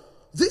 whoa,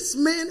 these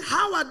men,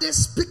 how are they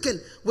speaking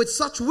with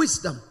such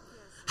wisdom?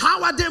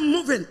 How are they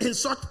moving in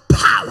such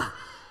power?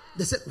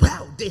 They said,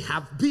 well, they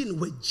have been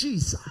with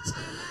Jesus.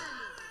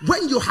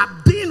 When you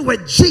have been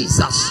with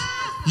Jesus,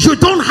 you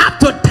don't have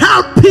to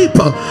tell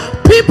people.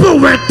 People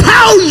will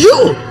tell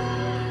you.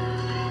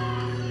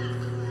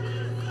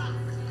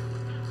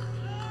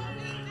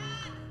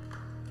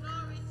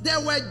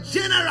 there were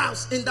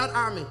generals in that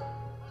army.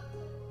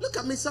 Look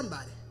at me,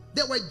 somebody.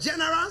 There were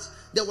generals,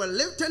 there were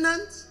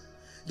lieutenants,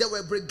 there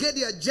were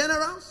brigadier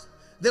generals,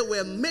 there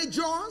were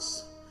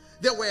majors,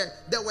 there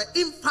were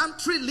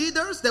infantry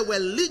leaders, there were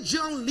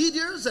legion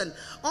leaders, and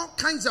all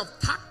kinds of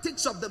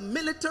tactics of the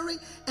military.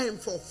 And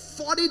for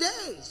 40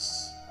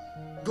 days,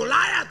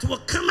 Goliath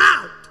will come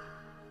out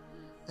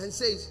and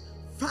says,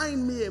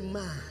 find me a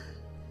man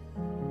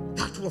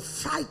that will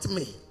fight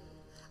me,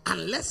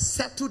 and let's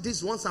settle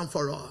this once and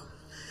for all.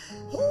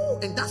 Oh,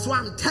 and that's why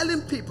I'm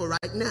telling people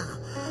right now,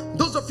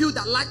 those of you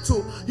that like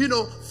to,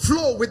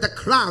 flow with the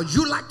crowd,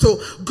 you like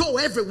to go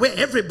everywhere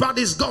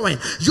everybody's going,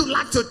 you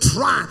like to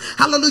try,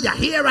 hallelujah,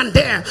 here and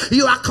there,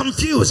 you are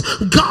confused.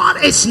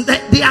 God is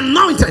the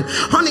anointing,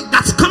 honey,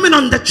 that's coming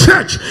on the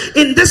church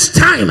in this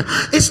time.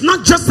 It's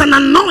not just an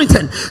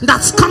anointing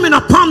that's coming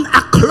upon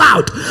a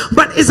crowd,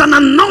 but it's an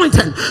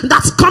anointing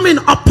that's coming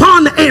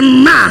upon a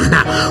man,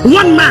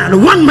 one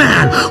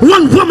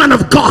woman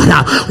of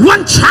God,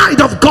 one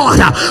child of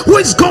God, who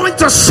is going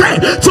to say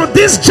to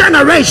this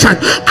generation,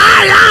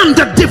 I am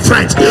the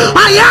difference,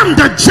 I am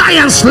the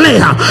giant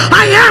slayer,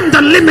 I am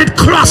the limit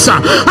crosser,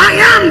 I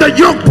am the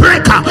yoke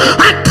breaker,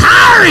 I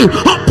carry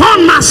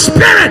upon my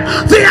spirit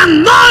the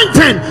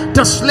anointing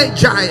to slay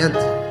giant.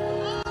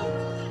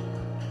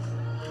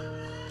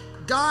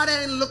 God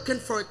ain't looking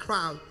for a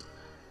crowd.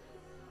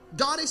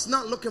 God is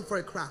not looking for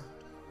a crowd.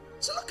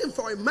 He's looking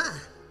for a man.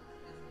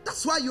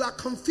 That's why you are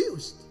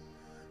confused,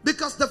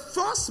 because the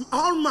first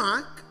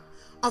hallmark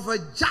of a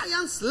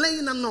giant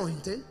slaying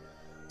anointing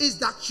is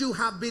that you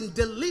have been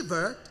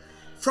delivered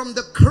from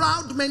the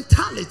crowd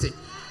mentality.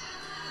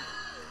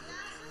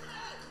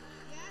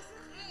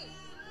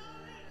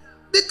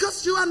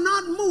 Because you are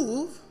not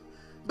moved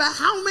by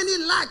how many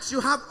likes you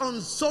have on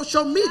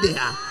social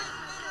media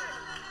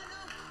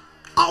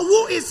or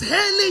who is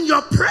hailing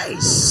your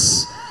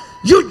praise.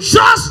 You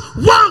just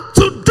want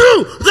to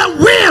do the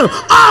will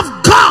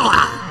of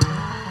God.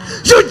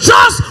 You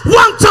just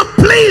want to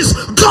please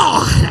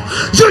God.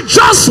 You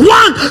just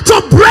want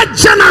to break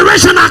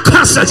generational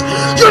curses.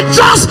 You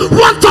just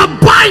want to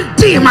bind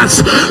demons.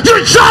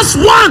 You just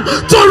want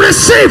to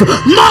receive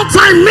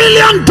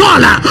multi-million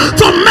dollar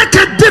to make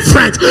a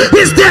difference.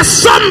 Is there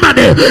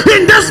somebody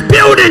in this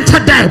building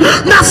today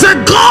that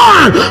said,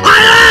 God,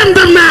 I am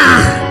the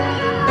man?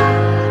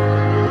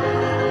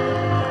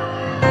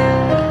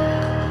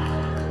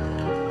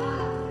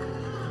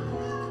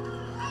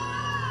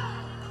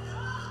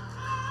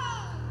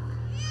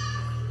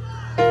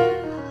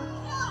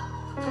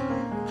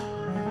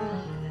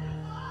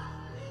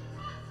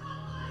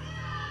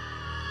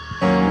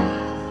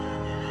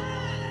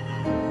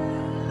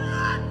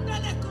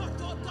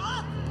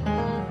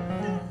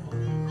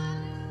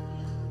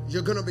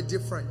 You're going to be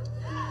different.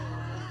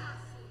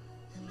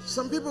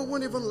 Some people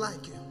won't even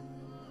like you.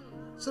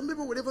 Some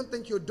people would even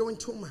think you're doing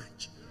too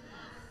much.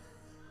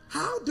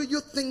 How do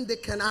you think they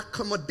can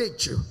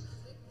accommodate you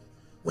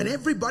when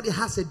everybody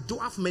has a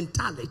dwarf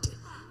mentality?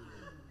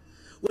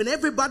 When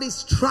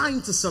everybody's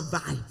trying to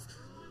survive?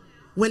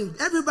 When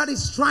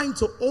everybody's trying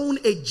to own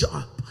a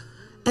job?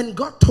 And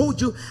God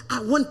told you, I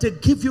want to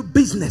give you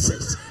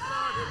businesses.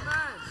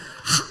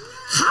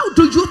 How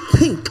do you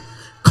think,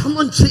 come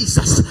on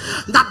Jesus,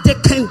 that they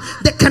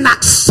can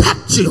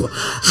accept you?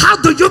 How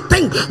do you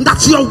think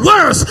that your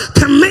words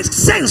can make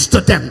sense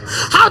to them?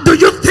 How do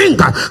you think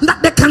that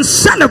they can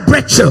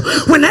celebrate you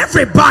when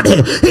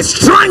everybody is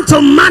trying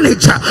to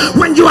manage you?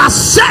 When you are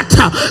set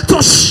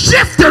to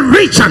shift the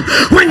region,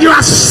 when you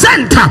are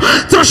sent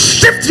to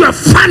shift your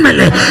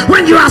family,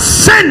 when you are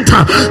sent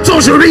to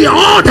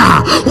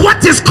reorder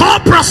what is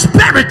called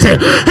prosperity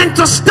and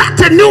to start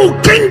a new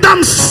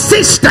kingdom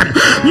system,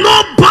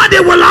 nobody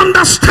will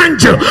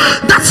understand you.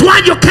 That's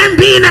why you can't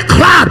be in a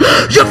crowd.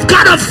 You've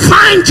got to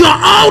find your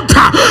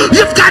altar.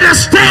 You've got to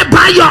stay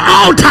by your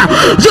altar.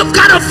 You've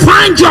got to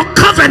find your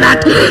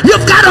covenant.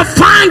 You've got to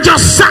find your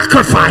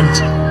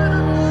sacrifice.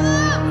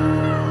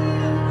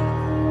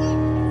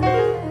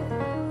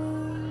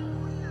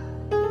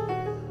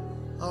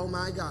 Oh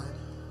my God.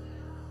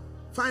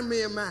 Find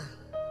me a man.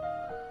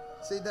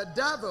 See, the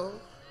devil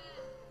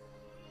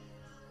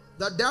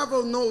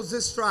knows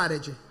this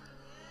strategy.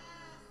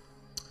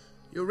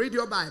 You read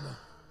your Bible.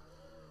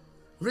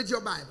 Read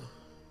your Bible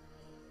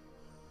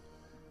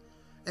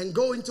and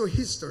go into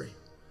history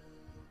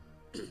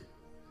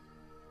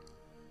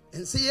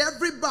and see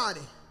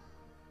everybody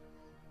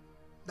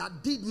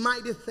that did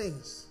mighty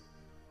things,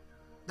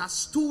 that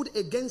stood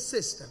against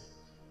system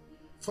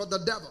for the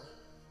devil.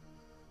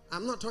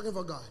 I'm not talking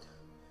for God.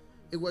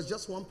 It was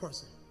just one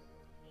person.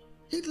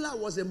 Hitler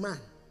was a man.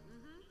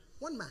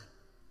 One man.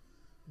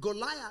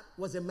 Goliath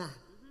was a man.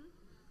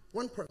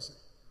 One person.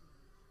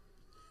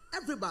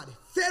 Everybody.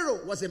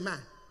 Pharaoh was a man.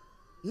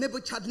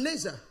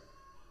 Nebuchadnezzar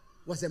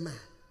was a man.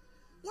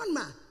 One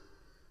man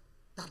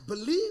that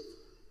believed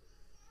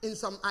in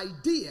some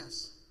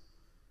ideas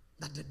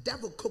that the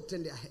devil cooked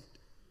in their head,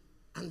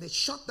 and they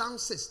shut down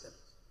systems.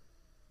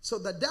 So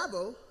the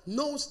devil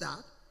knows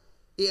that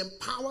he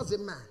empowers a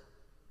man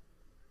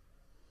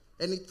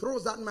and he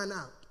throws that man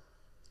out.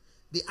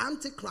 The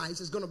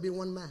Antichrist is going to be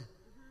one man.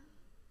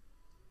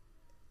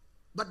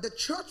 But the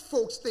church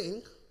folks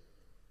think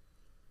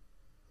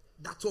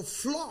that to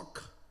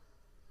flock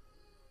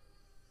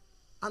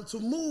and to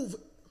move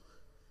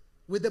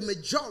with the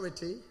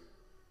majority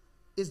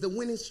is the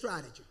winning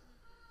strategy.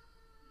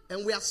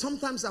 And we are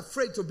sometimes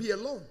afraid to be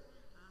alone.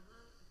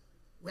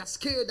 We are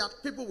scared that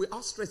people will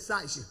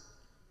ostracize you.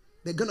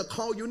 They're going to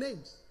call you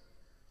names.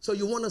 So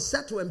you want to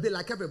settle and be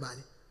like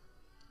everybody.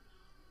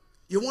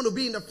 You want to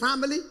be in the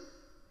family.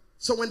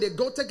 So when they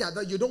go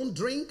together, you don't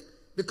drink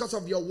because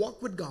of your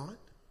walk with God.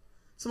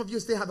 Some of you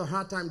still have a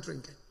hard time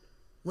drinking.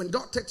 When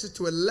God takes you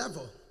to a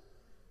level,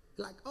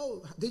 like,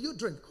 oh, do you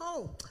drink?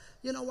 Oh,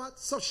 you know what?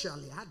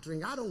 Socially, I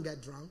drink. I don't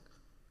get drunk.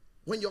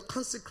 When your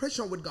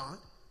consecration with God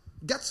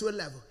gets to a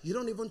level, you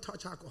don't even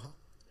touch alcohol.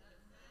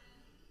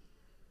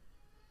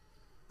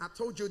 I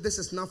told you this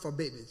is not for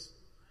babies.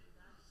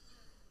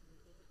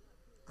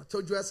 I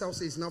told you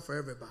SLC is not for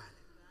everybody.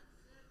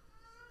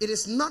 It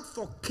is not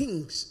for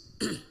kings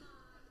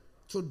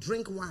to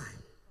drink wine,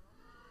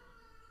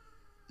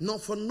 nor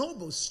for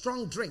nobles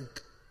strong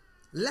drink,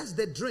 lest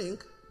they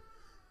drink.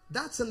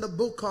 That's in the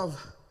book of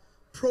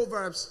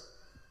Proverbs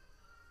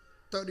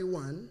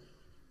 31.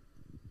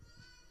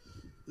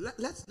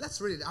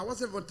 Let's read it. I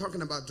wasn't even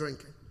talking about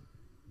drinking,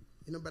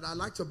 but I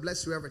like to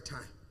bless you every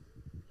time.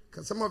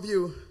 Because some of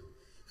you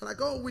are like,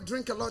 oh, we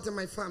drink a lot in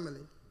my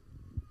family.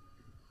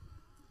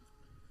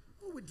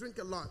 Oh, we drink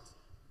a lot.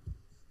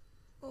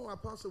 Oh,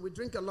 Apostle, we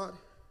drink a lot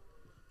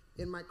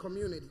in my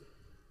community.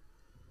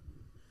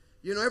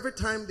 Every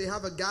time they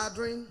have a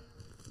gathering,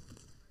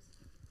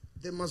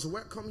 they must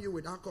welcome you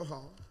with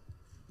alcohol.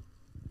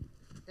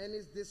 And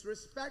it's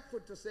disrespectful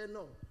to say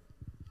no.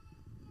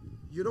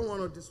 You don't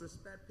want to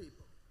disrespect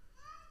people.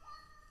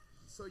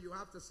 So you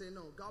have to say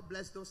no. God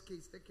bless those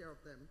kids. Take care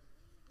of them.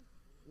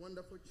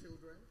 Wonderful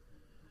children.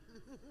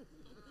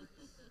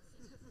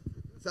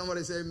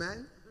 Somebody say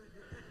amen.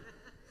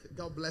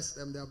 God bless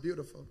them. They are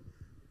beautiful.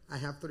 I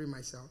have 3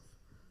 myself.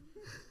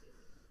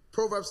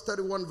 Proverbs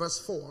 31 verse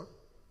 4.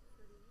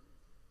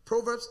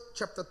 Proverbs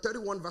chapter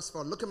 31 verse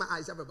 4. Look at my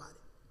eyes, everybody.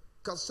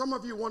 Because some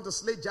of you want to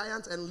slay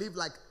giants and live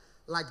like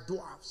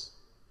dwarves.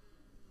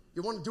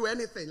 You want to do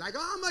anything. Like,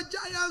 oh, I'm a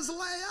giant slayer.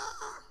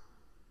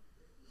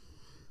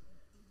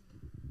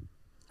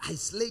 I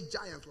slay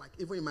giants, like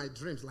even in my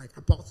dreams, like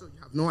Apostle,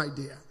 you have no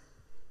idea.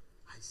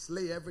 I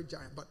slay every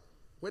giant. But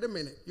wait a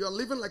minute. You're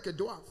living like a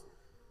dwarf.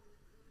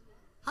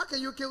 How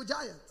can you kill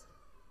giants?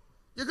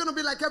 You're going to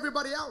be like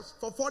everybody else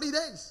for 40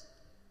 days.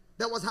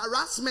 There was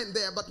harassment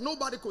there, but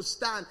nobody could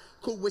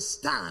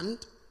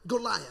withstand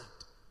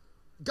Goliath.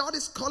 God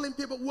is calling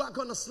people who are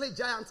going to slay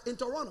giants in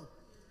Toronto.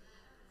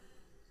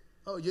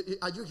 Oh,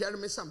 are you hearing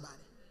me, somebody?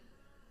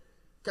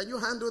 Can you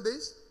handle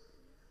this?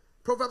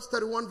 Proverbs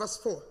 31 verse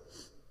 4.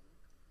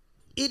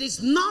 It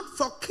is not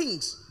for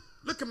kings.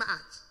 Look at my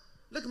eyes.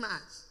 Look at my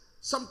eyes.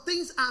 Some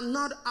things are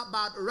not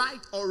about right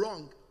or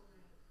wrong.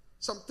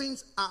 Some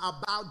things are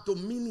about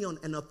dominion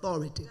and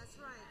authority. That's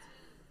right.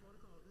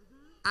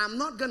 I'm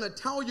not going to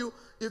tell you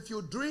if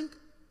you drink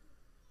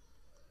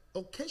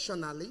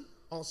occasionally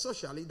or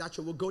socially that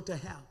you will go to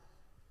hell.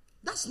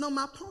 That's not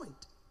my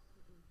point.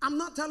 I'm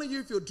not telling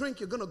you if you drink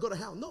you're going to go to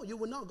hell. No, you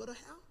will not go to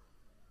hell.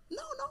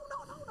 No.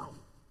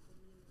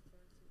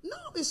 No,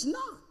 it's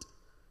not.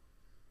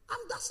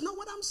 That's not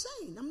what I'm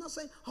saying. I'm not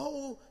saying,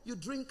 oh, you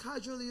drink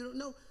casually. You don't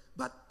know.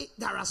 But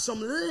there are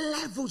some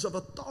levels of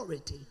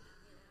authority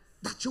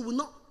that you will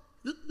not.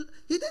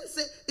 He didn't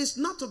say it's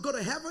not to go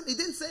to heaven. He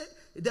didn't say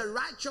the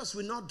righteous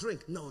will not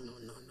drink. No.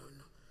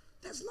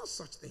 There's no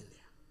such thing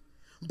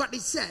there. But he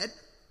said,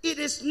 it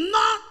is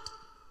not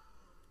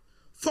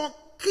for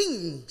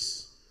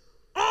kings.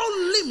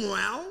 Oh,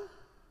 Lemuel,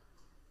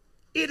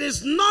 it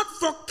is not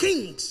for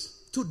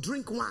kings to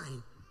drink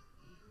wine.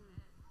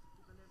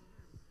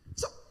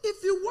 So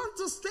if you want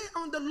to stay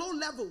on the low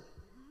level,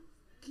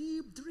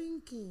 keep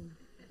drinking.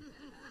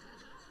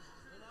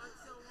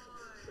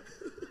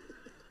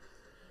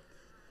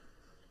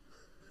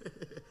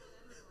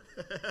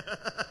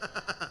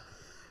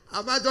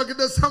 Am I talking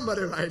to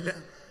somebody right now?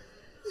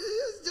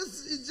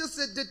 It's just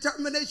a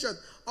determination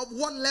of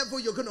what level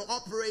you're going to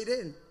operate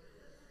in.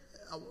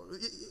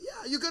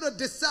 Yeah, you're going to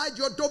decide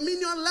your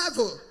dominion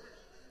level.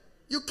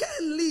 You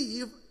can't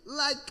live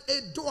like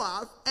a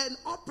dwarf and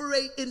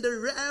operate in the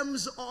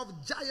realms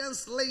of giant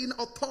slaying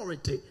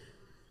authority.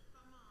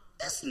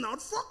 It's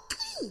not for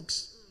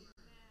kings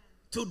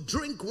to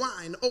drink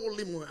wine, O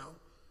Lemuel.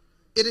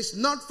 It is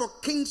not for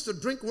kings to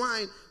drink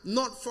wine,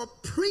 not for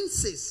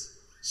princes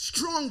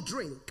strong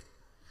drink,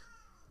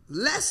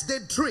 lest they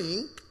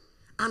drink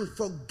and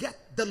forget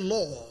the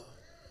law.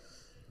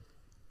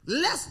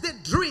 Lest they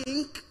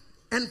drink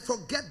and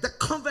forget the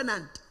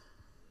covenant.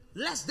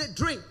 Lest they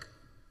drink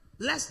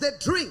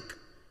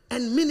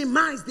and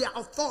minimize their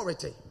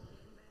authority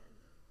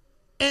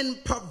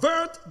and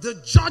pervert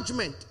the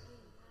judgment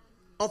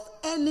of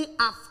any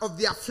of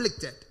the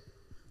afflicted.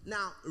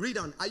 Now, read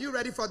on. Are you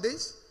ready for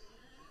this?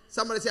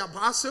 Somebody say,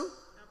 Apostle,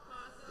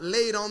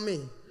 lay it on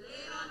me.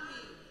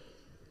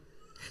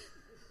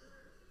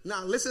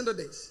 Now, listen to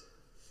this.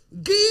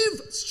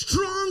 Give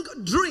strong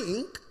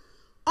drink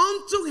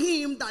unto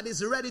him that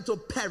is ready to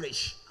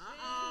perish.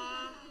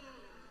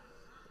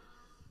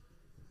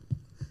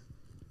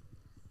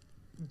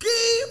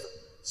 Give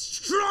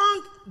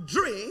strong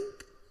drink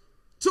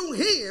to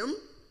him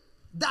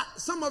that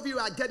some of you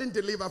are getting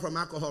delivered from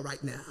alcohol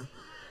right now.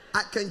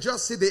 I can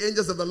just see the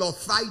angels of the Lord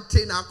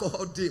fighting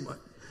alcohol demon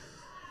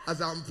as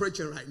I'm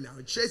preaching right now,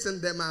 chasing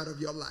them out of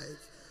your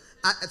life.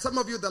 Some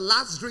of you, the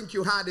last drink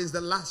you had is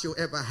the last you'll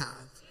ever have.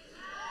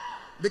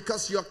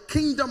 Because your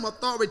kingdom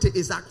authority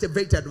is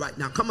activated right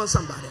now. Come on,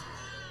 somebody.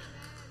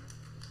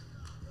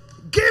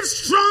 Give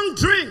strong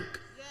drink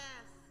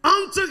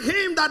unto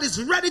him that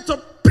is ready to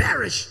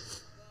perish,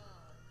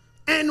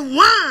 and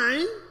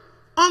wine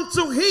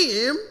unto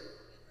him,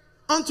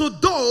 unto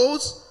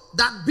those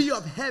that be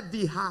of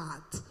heavy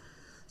heart.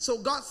 So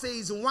God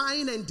says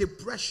wine and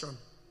depression,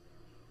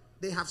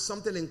 they have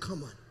something in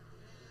common.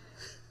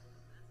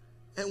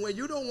 And when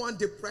you don't want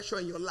depression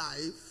in your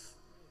life,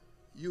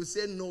 you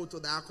say no to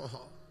the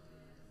alcohol.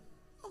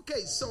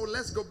 Okay, so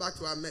let's go back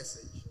to our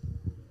message.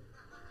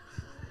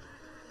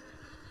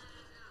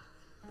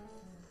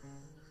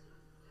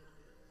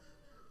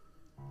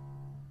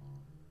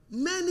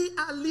 Many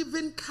are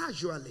living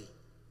casually.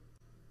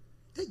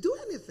 They do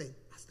anything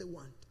as they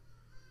want.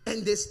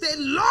 And they stay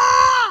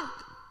long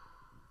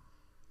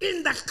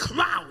in the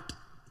crowd.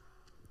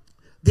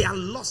 They are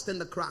lost in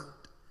the crowd.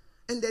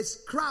 And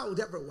there's crowd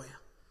everywhere.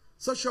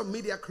 Social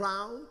media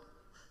crowd,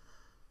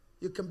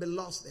 you can be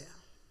lost there.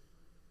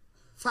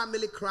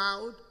 Family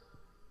crowd,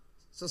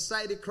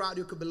 society crowd,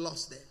 you could be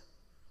lost there.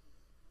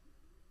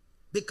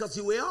 Because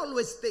you will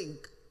always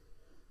think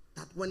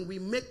that when we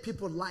make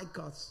people like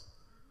us,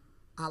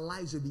 our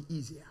lives will be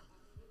easier.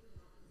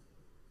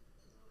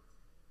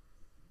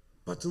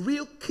 But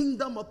real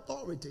kingdom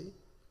authority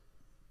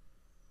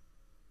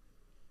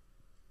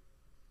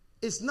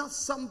is not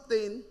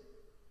something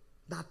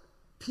that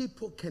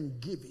people can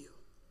give you.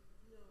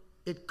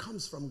 It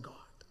comes from God.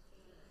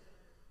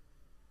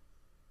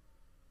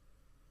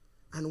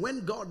 And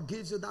when God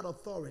gives you that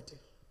authority,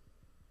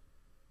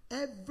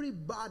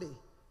 everybody,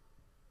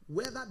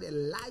 whether they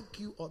like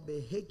you or they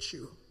hate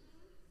you,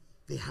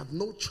 they have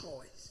no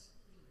choice,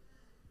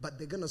 but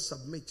they're going to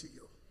submit to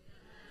you.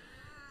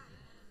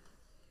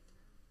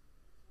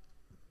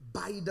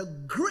 By the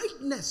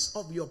greatness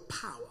of your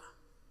power,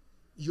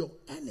 your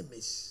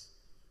enemies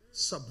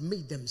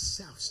submit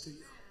themselves to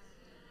you.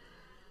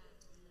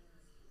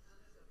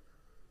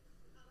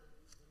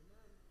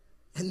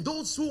 And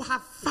those who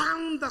have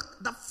found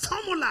the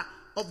formula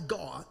of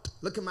God,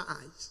 look at my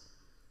eyes,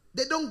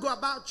 they don't go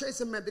about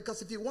chasing men,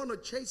 because if you want to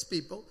chase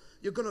people,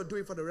 you're going to do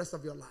it for the rest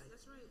of your life.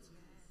 That's right.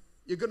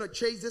 You're going to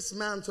chase this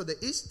man to the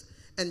east,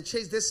 and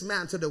chase this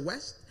man to the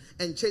west,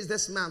 and chase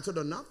this man to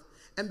the north.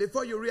 And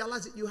before you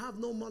realize it, you have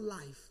no more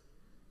life.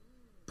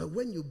 But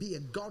when you be a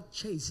God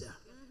chaser,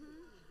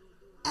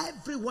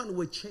 everyone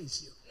will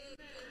chase you.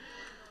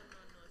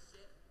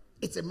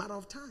 It's a matter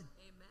of time.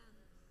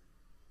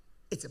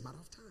 It's a matter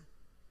of time.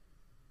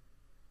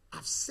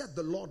 I've set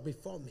the Lord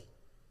before me.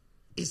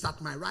 Is at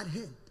my right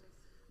hand.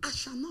 I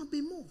shall not be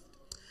moved.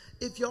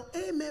 If your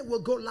amen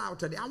will go loud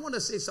today, I want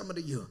to say something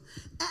to you.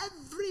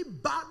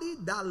 Everybody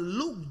that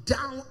looked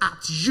down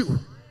at you,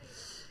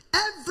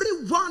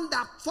 everyone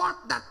that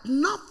thought that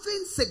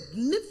nothing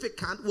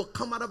significant will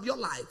come out of your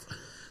life,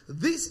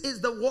 this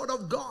is the word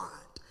of God.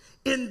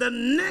 In the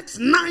next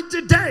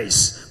 90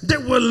 days, they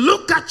will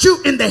look at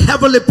you in the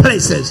heavenly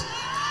places.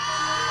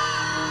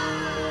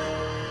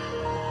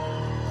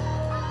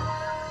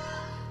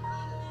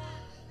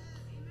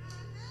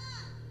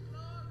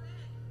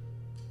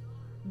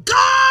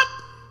 God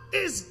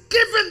is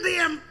giving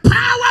the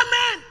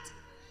empowerment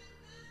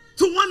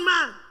to one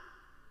man.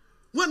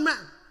 One man.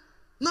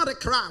 Not a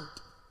crowd.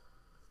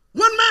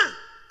 One man.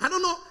 I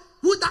don't know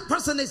who that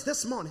person is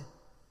this morning.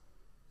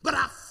 But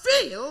I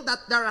feel that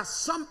there are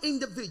some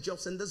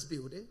individuals in this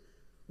building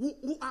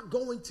who are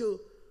going to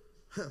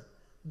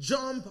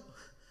jump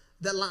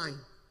the line.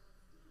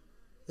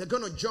 They're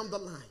going to jump the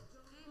line.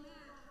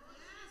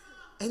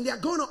 And they're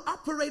going to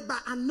operate by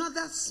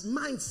another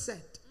mindset.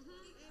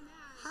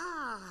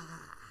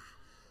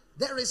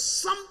 There is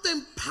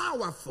something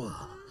powerful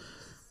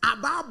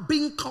about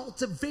being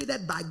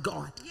cultivated by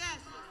God.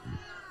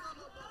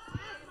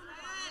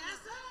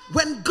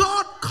 When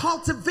God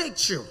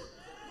cultivates you,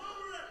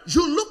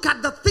 you look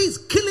at the things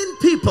killing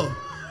people.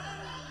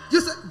 You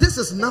say, this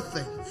is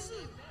nothing.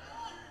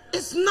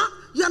 It's not,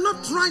 you're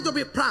not trying to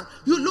be proud.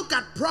 You look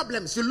at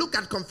problems, you look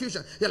at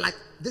confusion. You're like,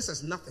 this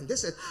is nothing.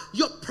 This is,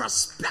 your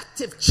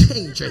perspective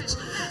changes.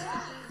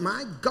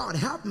 My God,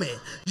 help me.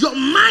 Your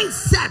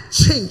mindset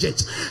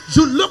changes.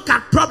 You look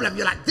at problem,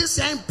 you're like, this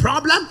ain't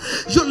problem.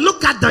 You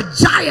look at the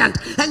giant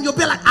and you'll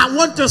be like, I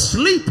want to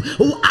sleep.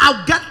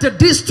 I'll get to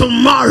this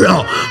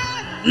tomorrow.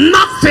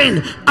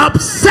 nothing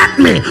upset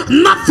me,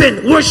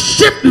 nothing will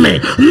shift me,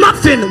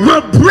 nothing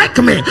will break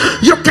me.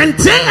 You can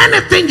say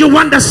anything you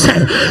want to say,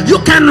 you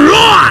can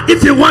roar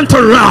if you want to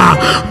roar,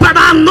 but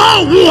I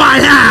know who I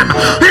am,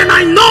 and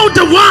I know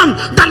the one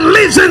that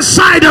lives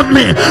inside of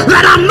me,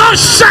 that I'm not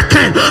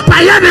shaken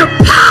by any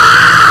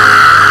power.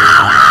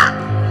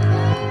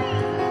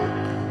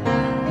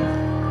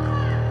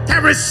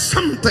 There is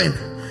something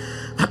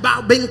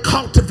about being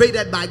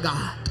cultivated by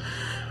God.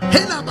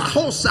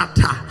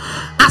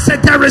 I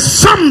said there is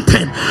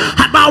something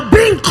about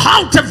being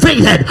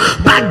cultivated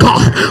by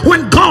God.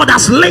 When God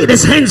has laid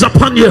his hands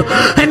upon you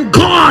and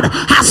God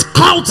has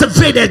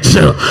cultivated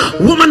you.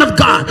 Woman of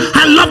God,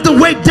 I love the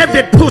way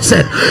David puts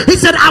it. He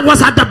said, I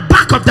was at the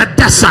back of the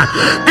desert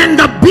and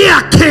the bear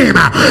came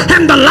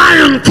and the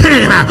lion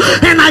came,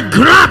 and I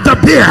grabbed the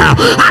bear,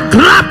 I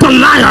grabbed the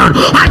lion,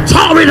 I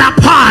tore it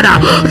apart.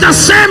 The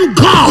same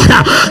God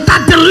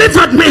that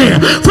delivered me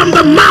from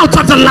the mouth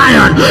of the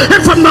lion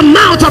and from the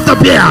mouth of the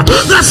bear,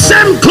 the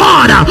same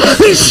God,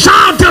 he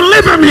shall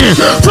deliver me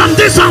from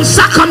this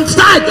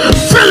uncircumcised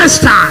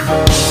Philistine.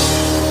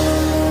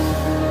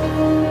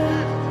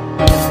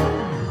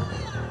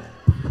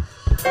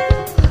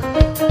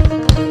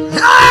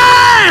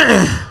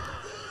 Hey!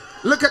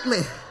 Look at me,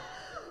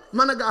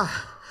 man of God.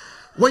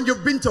 When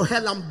you've been to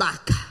hell and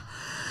back,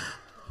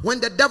 when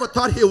the devil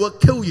thought he would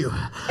kill you,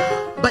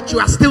 but you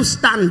are still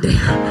standing.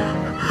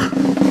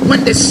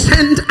 When they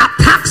send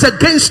attacks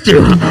against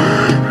you,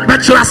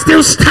 but you are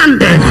still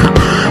standing.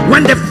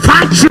 When they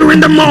fight you in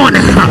the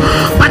morning,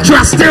 but you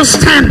are still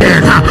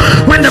standing.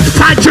 When they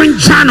fight you in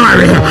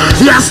January,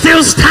 you are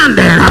still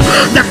standing.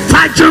 They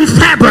fight you in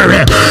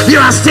February, you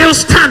are still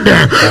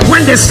standing.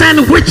 When they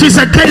send witches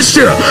against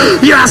you,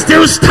 you are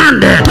still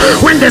standing.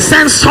 When they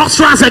send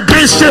sorcerers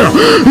against you,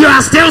 you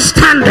are still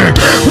standing.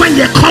 When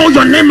they call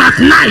your name at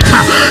night,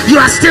 you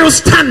are still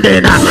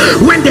standing.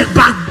 When they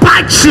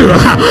backbite you,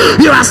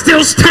 you are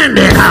still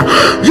standing.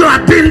 You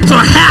have been to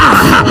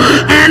hell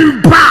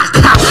and back,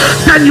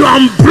 then you are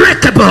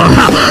unbreakable,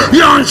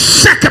 you are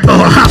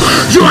unshakable,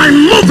 you are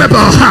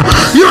immovable,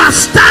 you are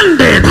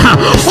standing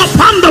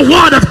upon the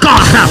word of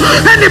God.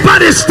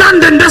 Anybody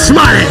standing this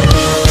morning?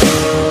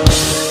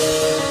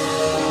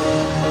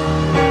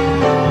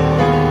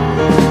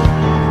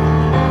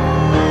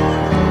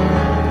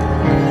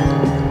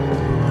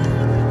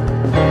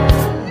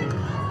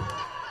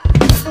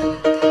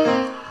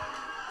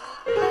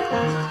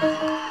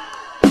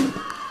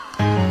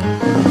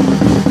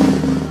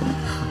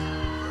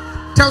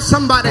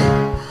 Somebody,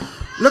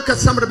 look at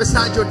somebody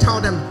beside you, tell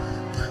them,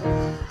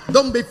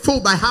 don't be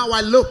fooled by how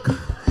I look.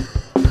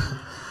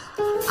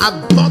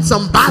 I've fought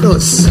some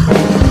battles,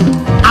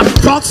 I've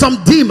fought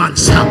some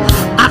demons,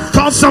 I've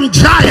fought some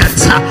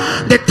giants.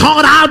 They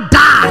thought I'd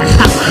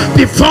die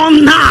before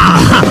now,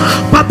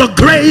 but the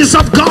grace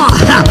of God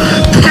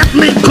kept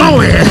me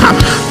going.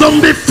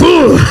 Don't be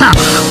fooled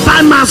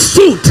by my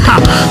suit,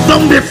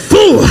 don't be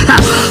fooled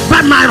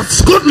by my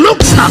good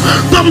looks,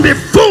 don't be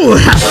fooled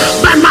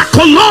by my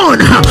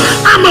cologne.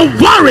 I'm a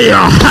warrior,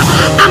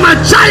 I'm a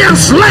giant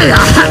slayer,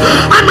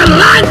 I'm a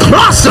line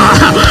crosser,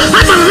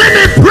 I'm a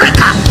limit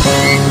breaker.